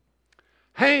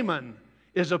 Haman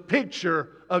is a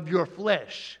picture of your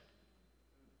flesh.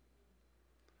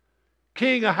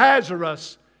 King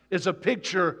Ahasuerus is a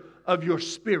picture of your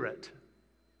spirit.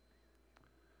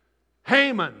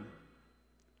 Haman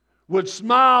would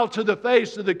smile to the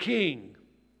face of the king,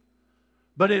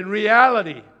 but in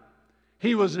reality,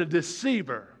 he was a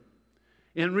deceiver.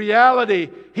 In reality,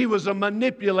 he was a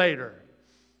manipulator.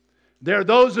 There are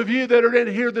those of you that are in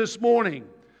here this morning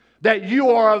that you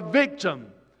are a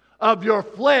victim of your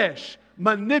flesh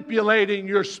manipulating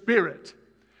your spirit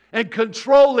and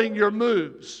controlling your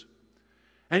moves.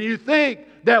 And you think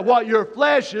that what your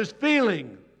flesh is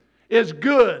feeling is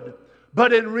good,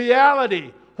 but in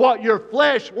reality, what your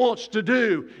flesh wants to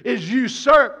do is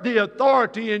usurp the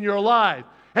authority in your life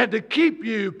and to keep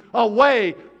you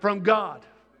away from God.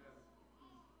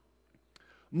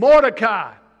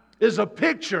 Mordecai is a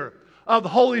picture of the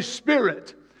Holy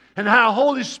Spirit and how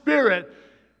Holy Spirit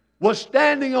was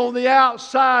standing on the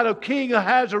outside of King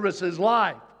Ahasuerus'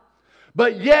 life.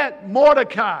 But yet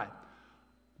Mordecai,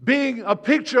 being a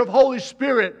picture of Holy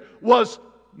Spirit, was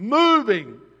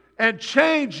moving and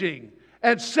changing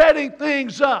and setting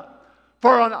things up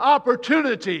for an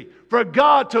opportunity for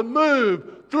God to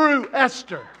move through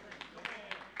Esther.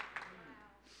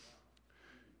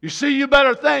 You see, you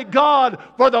better thank God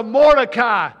for the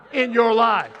Mordecai in your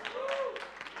life.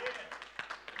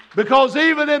 Because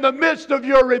even in the midst of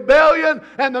your rebellion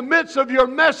and the midst of your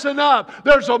messing up,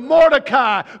 there's a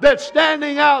Mordecai that's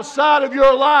standing outside of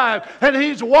your life, and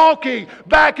he's walking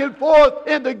back and forth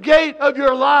in the gate of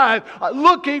your life,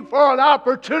 looking for an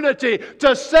opportunity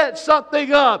to set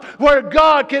something up where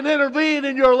God can intervene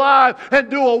in your life and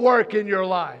do a work in your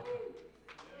life.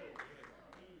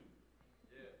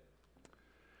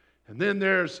 And then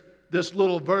there's this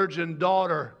little virgin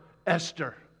daughter,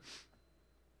 Esther.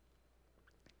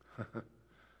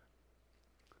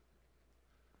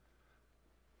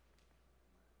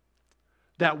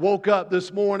 That woke up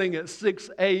this morning at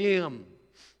 6 a.m.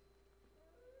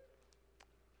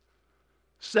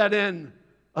 Sat in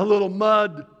a little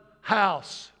mud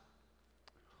house,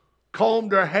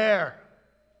 combed her hair,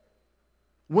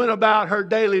 went about her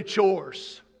daily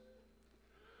chores.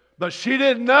 But she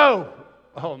didn't know.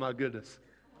 Oh my goodness.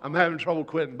 I'm having trouble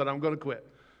quitting, but I'm going to quit.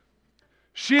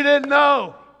 She didn't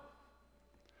know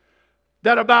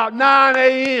that about 9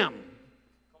 a.m.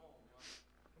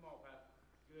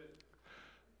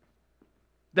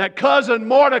 that cousin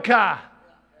Mordecai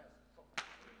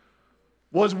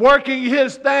was working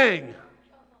his thing.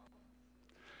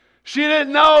 She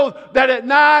didn't know that at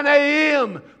 9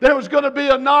 a.m. there was going to be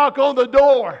a knock on the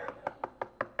door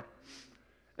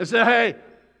and say, hey,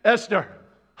 Esther,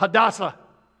 Hadassah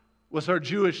was her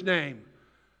Jewish name.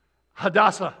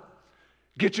 Hadassah,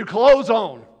 get your clothes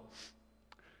on.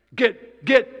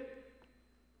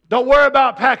 Don't worry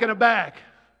about packing a bag.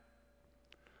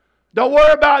 Don't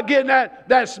worry about getting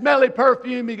that smelly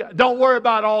perfume. Don't worry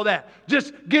about all that.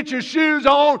 Just get your shoes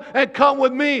on and come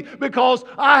with me, because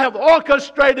I have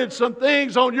orchestrated some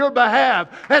things on your behalf.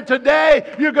 And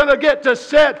today you're going to get to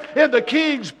sit in the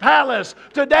king's palace.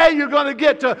 Today you're going to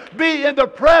get to be in the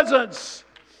presence.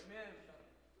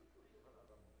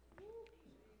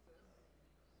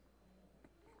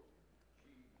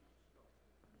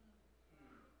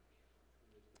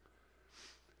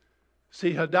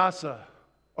 See, Hadassah,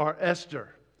 or Esther,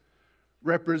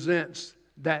 represents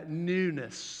that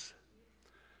newness,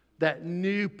 that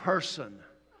new person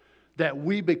that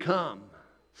we become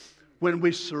when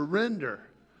we surrender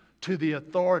to the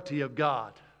authority of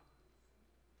God.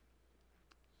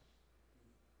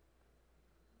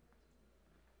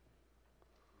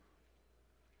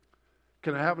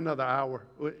 Can I have another hour?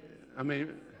 I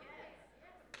mean,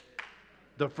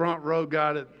 the front row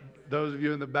got it. Those of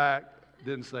you in the back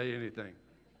didn't say anything.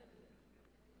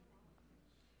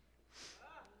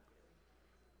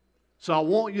 So I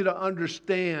want you to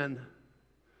understand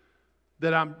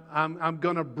that I'm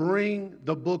going to bring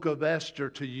the book of Esther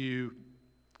to you,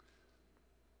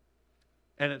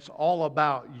 and it's all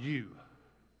about you,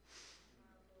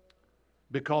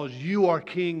 because you are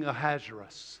King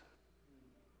Ahasuerus.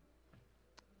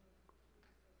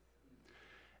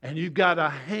 And you've got a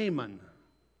Haman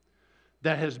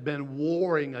that has been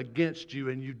warring against you,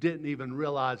 and you didn't even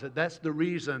realize it. That's the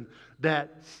reason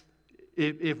that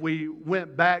if we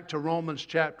went back to Romans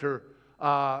chapter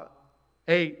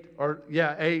 8,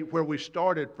 where we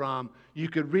started from, you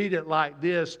could read it like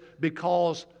this: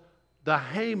 because the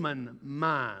Haman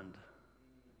mind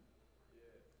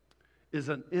is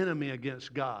an enemy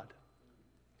against God.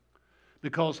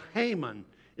 Because Haman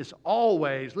is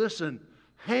always, listen,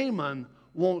 Haman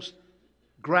wants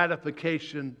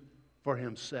gratification for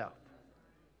himself.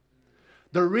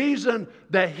 The reason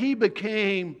that he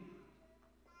became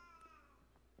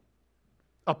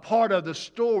a part of the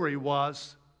story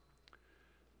was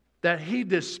that he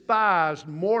despised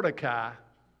Mordecai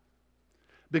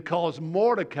because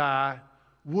Mordecai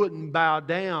wouldn't bow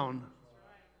down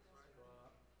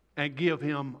and give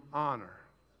him honor.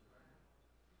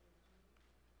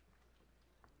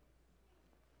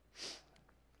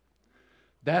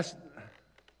 That's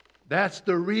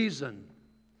the reason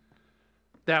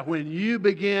that when you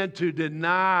begin to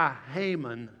deny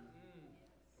Haman,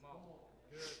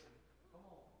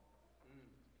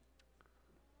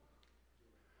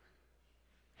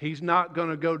 he's not going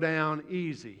to go down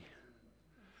easy.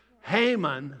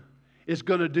 Haman is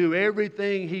going to do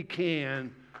everything he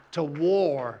can to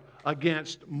war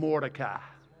against Mordecai.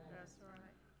 That's right.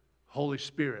 Holy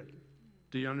Spirit,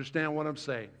 do you understand what I'm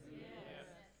saying?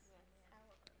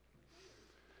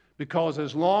 Because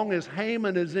as long as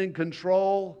Haman is in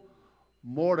control,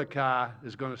 Mordecai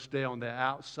is going to stay on the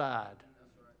outside.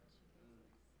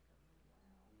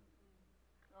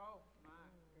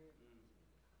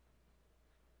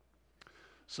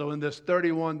 So in this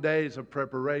 31 days of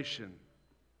preparation,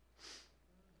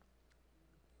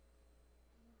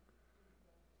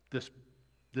 this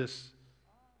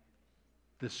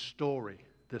story,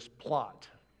 this plot,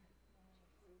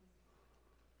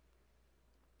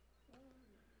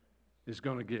 is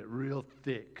going to get real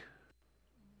thick.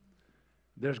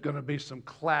 There's going to be some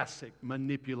classic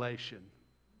manipulation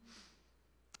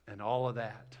and all of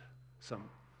that,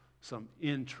 some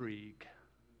intrigue.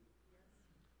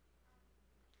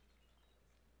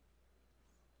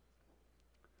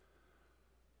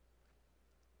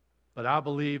 But I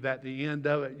believe at the end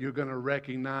of it, you're going to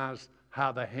recognize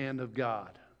how the hand of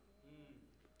God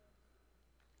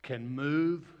can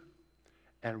move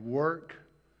and work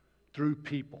through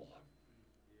people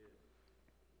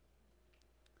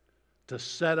to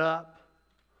set up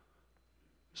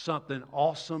something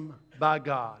awesome by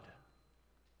God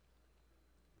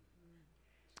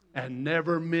and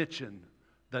never mention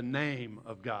the name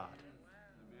of God.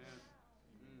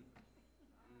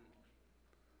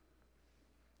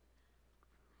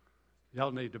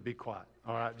 Y'all need to be quiet,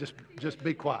 all right? Just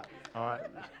be quiet, all right?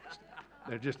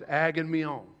 They're just agging me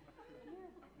on.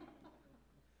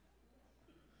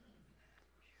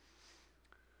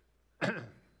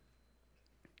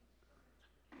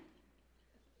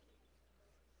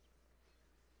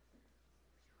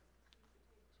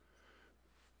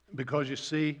 Because you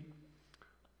see,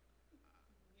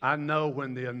 I know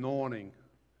when the anointing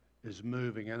is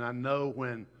moving, and I know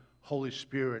when Holy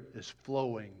Spirit is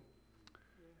flowing.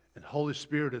 And Holy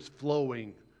Spirit is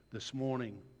flowing this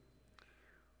morning.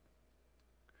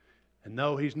 And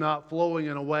no, He's not flowing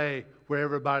in a way where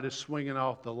everybody's swinging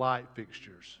off the light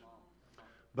fixtures.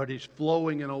 But He's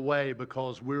flowing in a way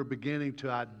because we're beginning to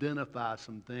identify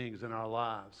some things in our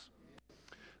lives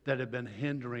that have been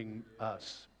hindering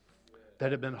us,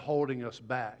 that have been holding us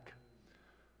back.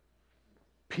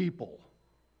 People,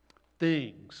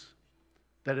 things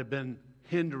that have been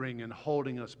hindering and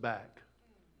holding us back.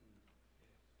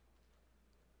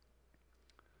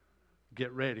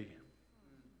 Get ready.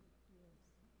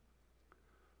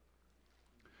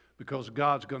 Because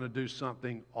God's going to do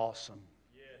something awesome.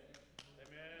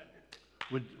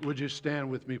 Amen. Would you stand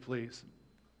with me, please?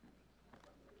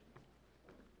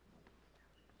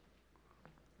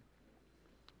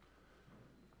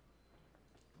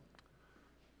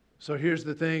 So here's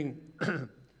the thing.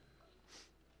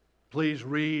 Please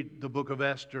read the book of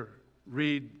Esther.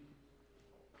 Read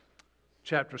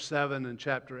chapter 7 and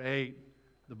chapter 8.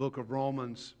 The book of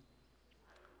Romans,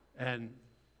 and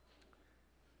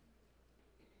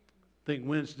I think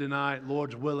Wednesday night,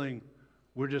 Lord's willing,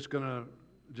 we're just going to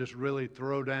really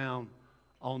throw down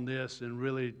on this and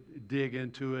really dig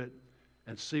into it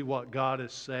and see what God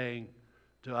is saying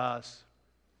to us,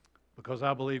 because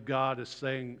I believe God is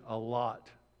saying a lot.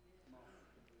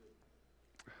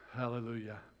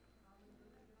 Hallelujah.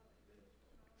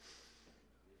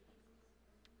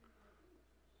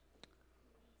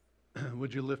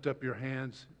 Would you lift up your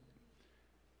hands,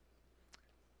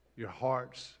 your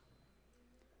hearts,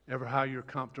 ever how you're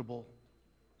comfortable,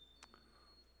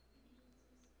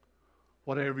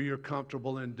 whatever you're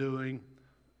comfortable in doing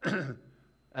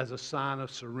as a sign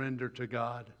of surrender to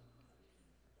God.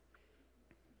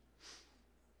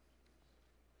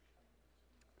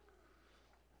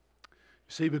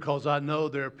 See, because I know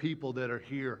there are people that are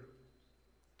here,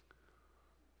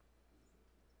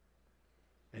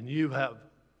 and you have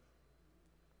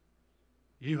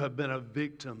been a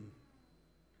victim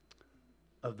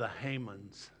of the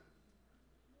Hamans.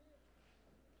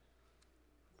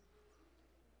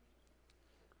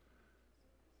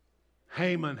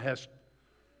 Haman has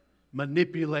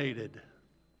manipulated,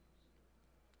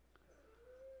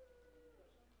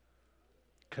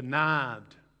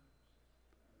 connived,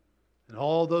 and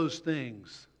all those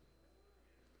things.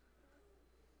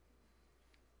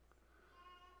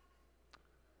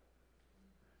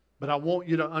 But I want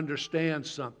you to understand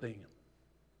something.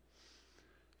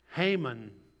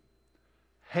 Haman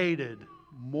hated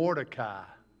Mordecai,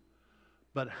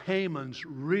 but Haman's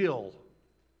real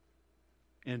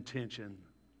intention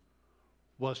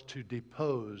was to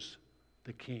depose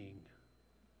the king.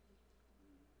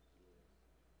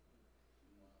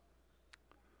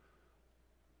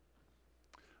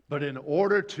 But in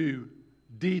order to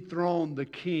dethrone the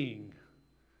king,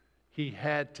 he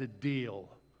had to deal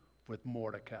with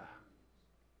Mordecai.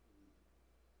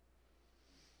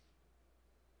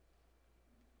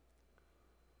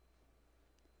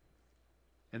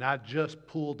 And I just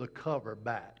pulled the cover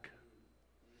back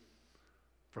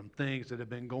from things that have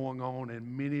been going on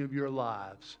in many of your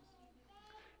lives.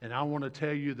 And I want to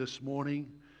tell you this morning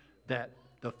that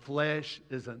the flesh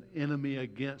is an enemy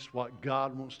against what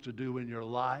God wants to do in your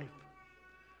life.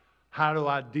 How do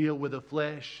I deal with the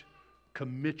flesh?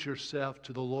 Commit yourself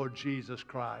to the Lord Jesus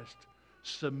Christ.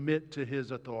 Submit to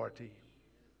His authority.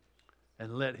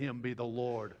 And let Him be the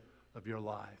Lord of your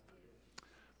life.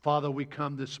 Father, we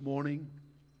come this morning.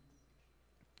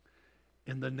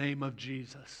 in the name of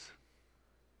Jesus.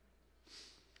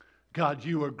 God,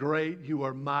 you are great, you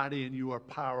are mighty, and you are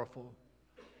powerful.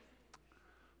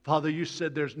 Father, you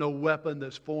said there's no weapon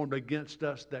that's formed against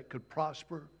us that could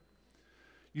prosper.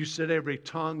 You said every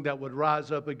tongue that would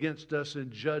rise up against us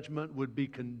in judgment would be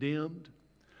condemned.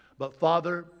 But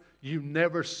Father, you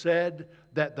never said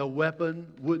that the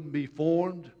weapon wouldn't be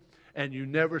formed, and you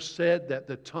never said that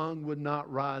the tongue would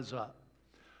not rise up.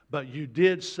 But you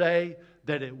did say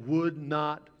that it would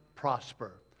not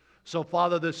prosper. So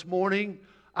Father, this morning,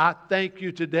 I thank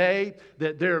you today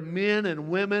that there are men and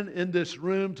women in this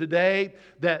room today,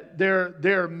 that there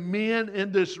are men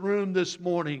in this room this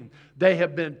morning. They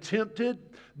have been tempted.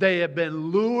 They have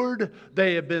been lured.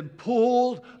 They have been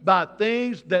pulled by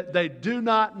things that they do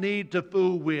not need to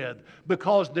fool with,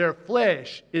 because their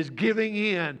flesh is giving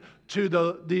in to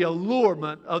the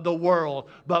allurement of the world.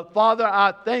 But Father,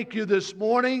 I thank you this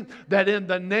morning that in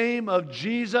the name of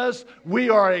Jesus, we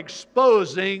are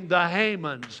exposing the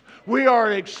Hamans. We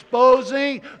are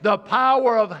exposing the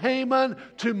power of Haman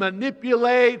to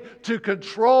manipulate, to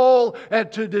control,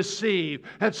 and to deceive.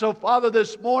 And so, Father,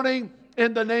 this morning,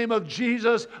 in the name of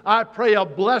Jesus, I pray a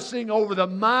blessing over the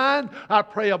mind. I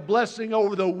pray a blessing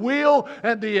over the will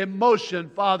and the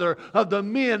emotion, Father, of the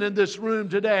men in this room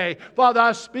today. Father,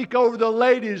 I speak over the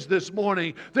ladies this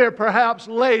morning. There are perhaps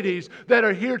ladies that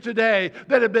are here today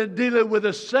that have been dealing with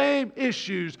the same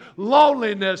issues,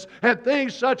 loneliness, and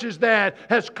things such as that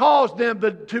has caused them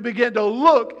to begin to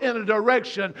look in a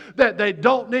direction that they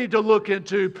don't need to look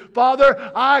into.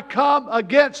 Father, I come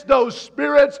against those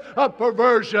spirits of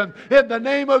perversion in the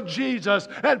name of Jesus.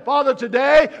 And Father,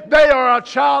 today they are a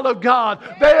child of God.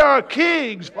 They are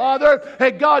kings, Father.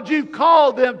 And God, you've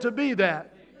called them to be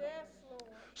that.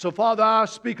 So Father, I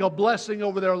speak a blessing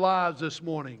over their lives this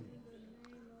morning.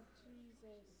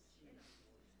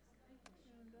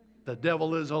 The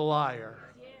devil is a liar.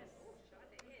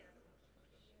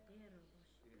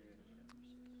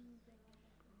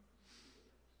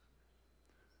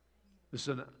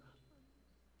 Listen,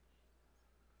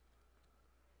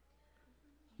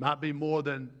 might be more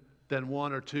than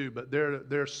one or two, but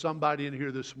there's somebody in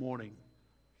here this morning.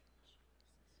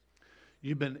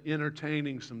 You've been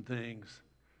entertaining some things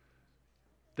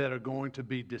that are going to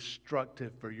be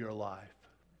destructive for your life.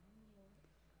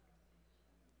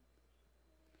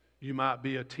 You might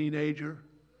be a teenager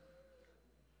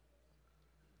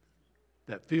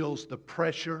that feels the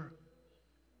pressure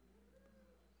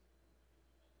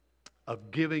of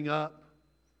giving up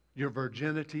your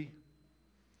virginity.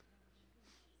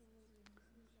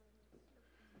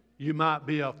 You might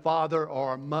be a father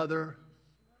or a mother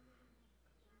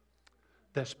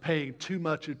that's paying too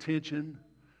much attention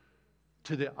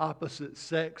to the opposite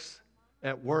sex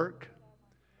at work.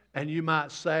 And you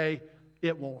might say,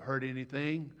 it won't hurt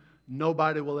anything.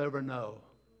 Nobody will ever know.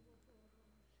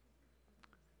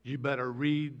 You better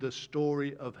read the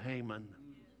story of Haman,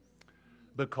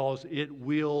 because it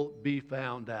will be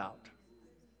found out.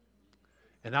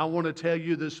 And I want to tell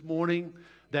you this morning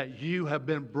that you have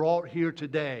been brought here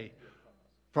today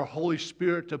for Holy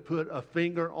Spirit to put a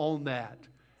finger on that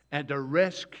and to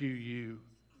rescue you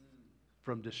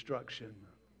from destruction.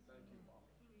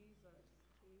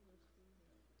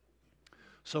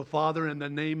 So, Father, in the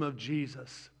name of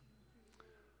Jesus,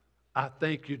 I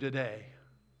thank you today.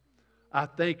 I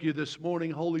thank you this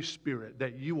morning, Holy Spirit,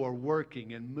 that you are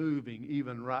working and moving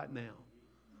even right now.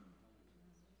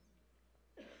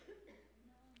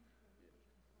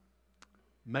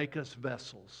 Make us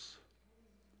vessels.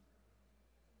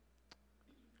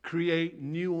 Create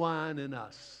new wine in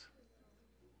us.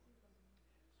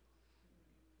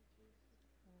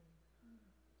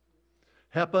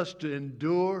 Help us to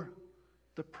endure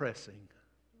the pressing,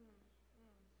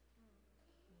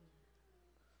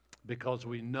 because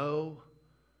we know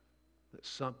that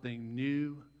something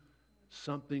new,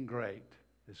 something great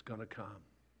is going to come.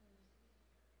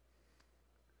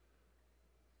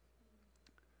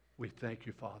 We thank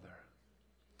you, Father.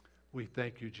 We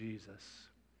thank you, Jesus.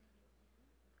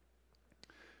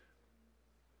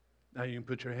 Now you can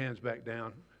put your hands back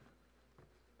down.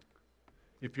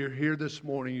 If you're here this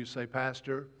morning, you say,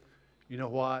 Pastor, you know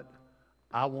what?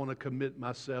 I want to commit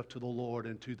myself to the Lord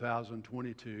in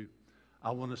 2022.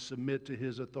 I want to submit to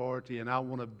His authority, and I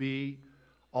want to be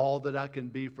all that I can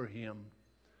be for Him.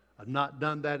 I've not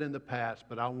done that in the past,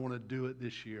 but I want to do it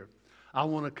this year. I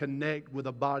want to connect with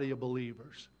a body of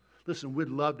believers. Listen, we'd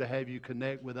love to have you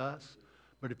connect with us,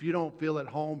 but if you don't feel at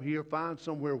home here, find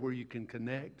somewhere where you can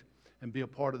connect and be a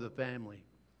part of the family.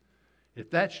 If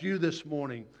that's you this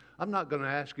morning, I'm not going to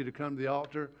ask you to come to the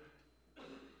altar,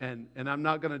 and I'm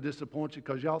not going to disappoint you,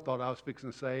 because y'all thought I was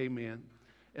fixing to say amen,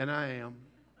 and I am.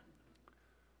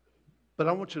 But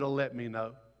I want you to let me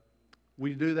know. Will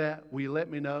you do that? Will you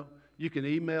let me know? You can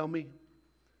email me.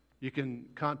 You can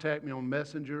contact me on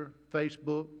Messenger,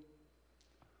 Facebook,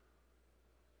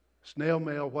 snail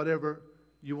mail, whatever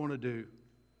you want to do.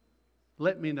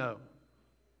 Let me know,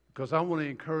 because I want to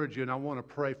encourage you and I want to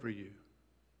pray for you.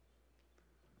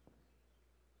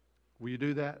 Will you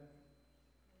do that?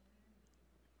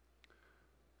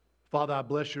 Father, I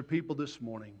bless your people this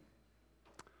morning.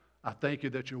 I thank you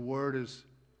that your word is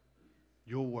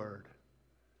your word.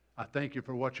 I thank you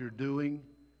for what you're doing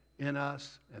in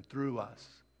us and through us.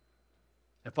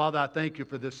 And Father, I thank you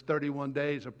for this 31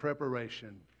 days of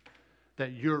preparation,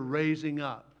 that you're raising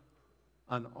up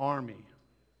an army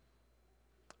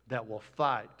that will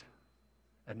fight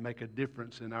and make a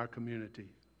difference in our community.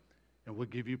 And we'll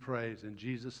give you praise in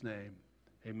Jesus' name.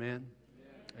 Amen.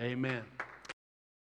 Amen. Amen.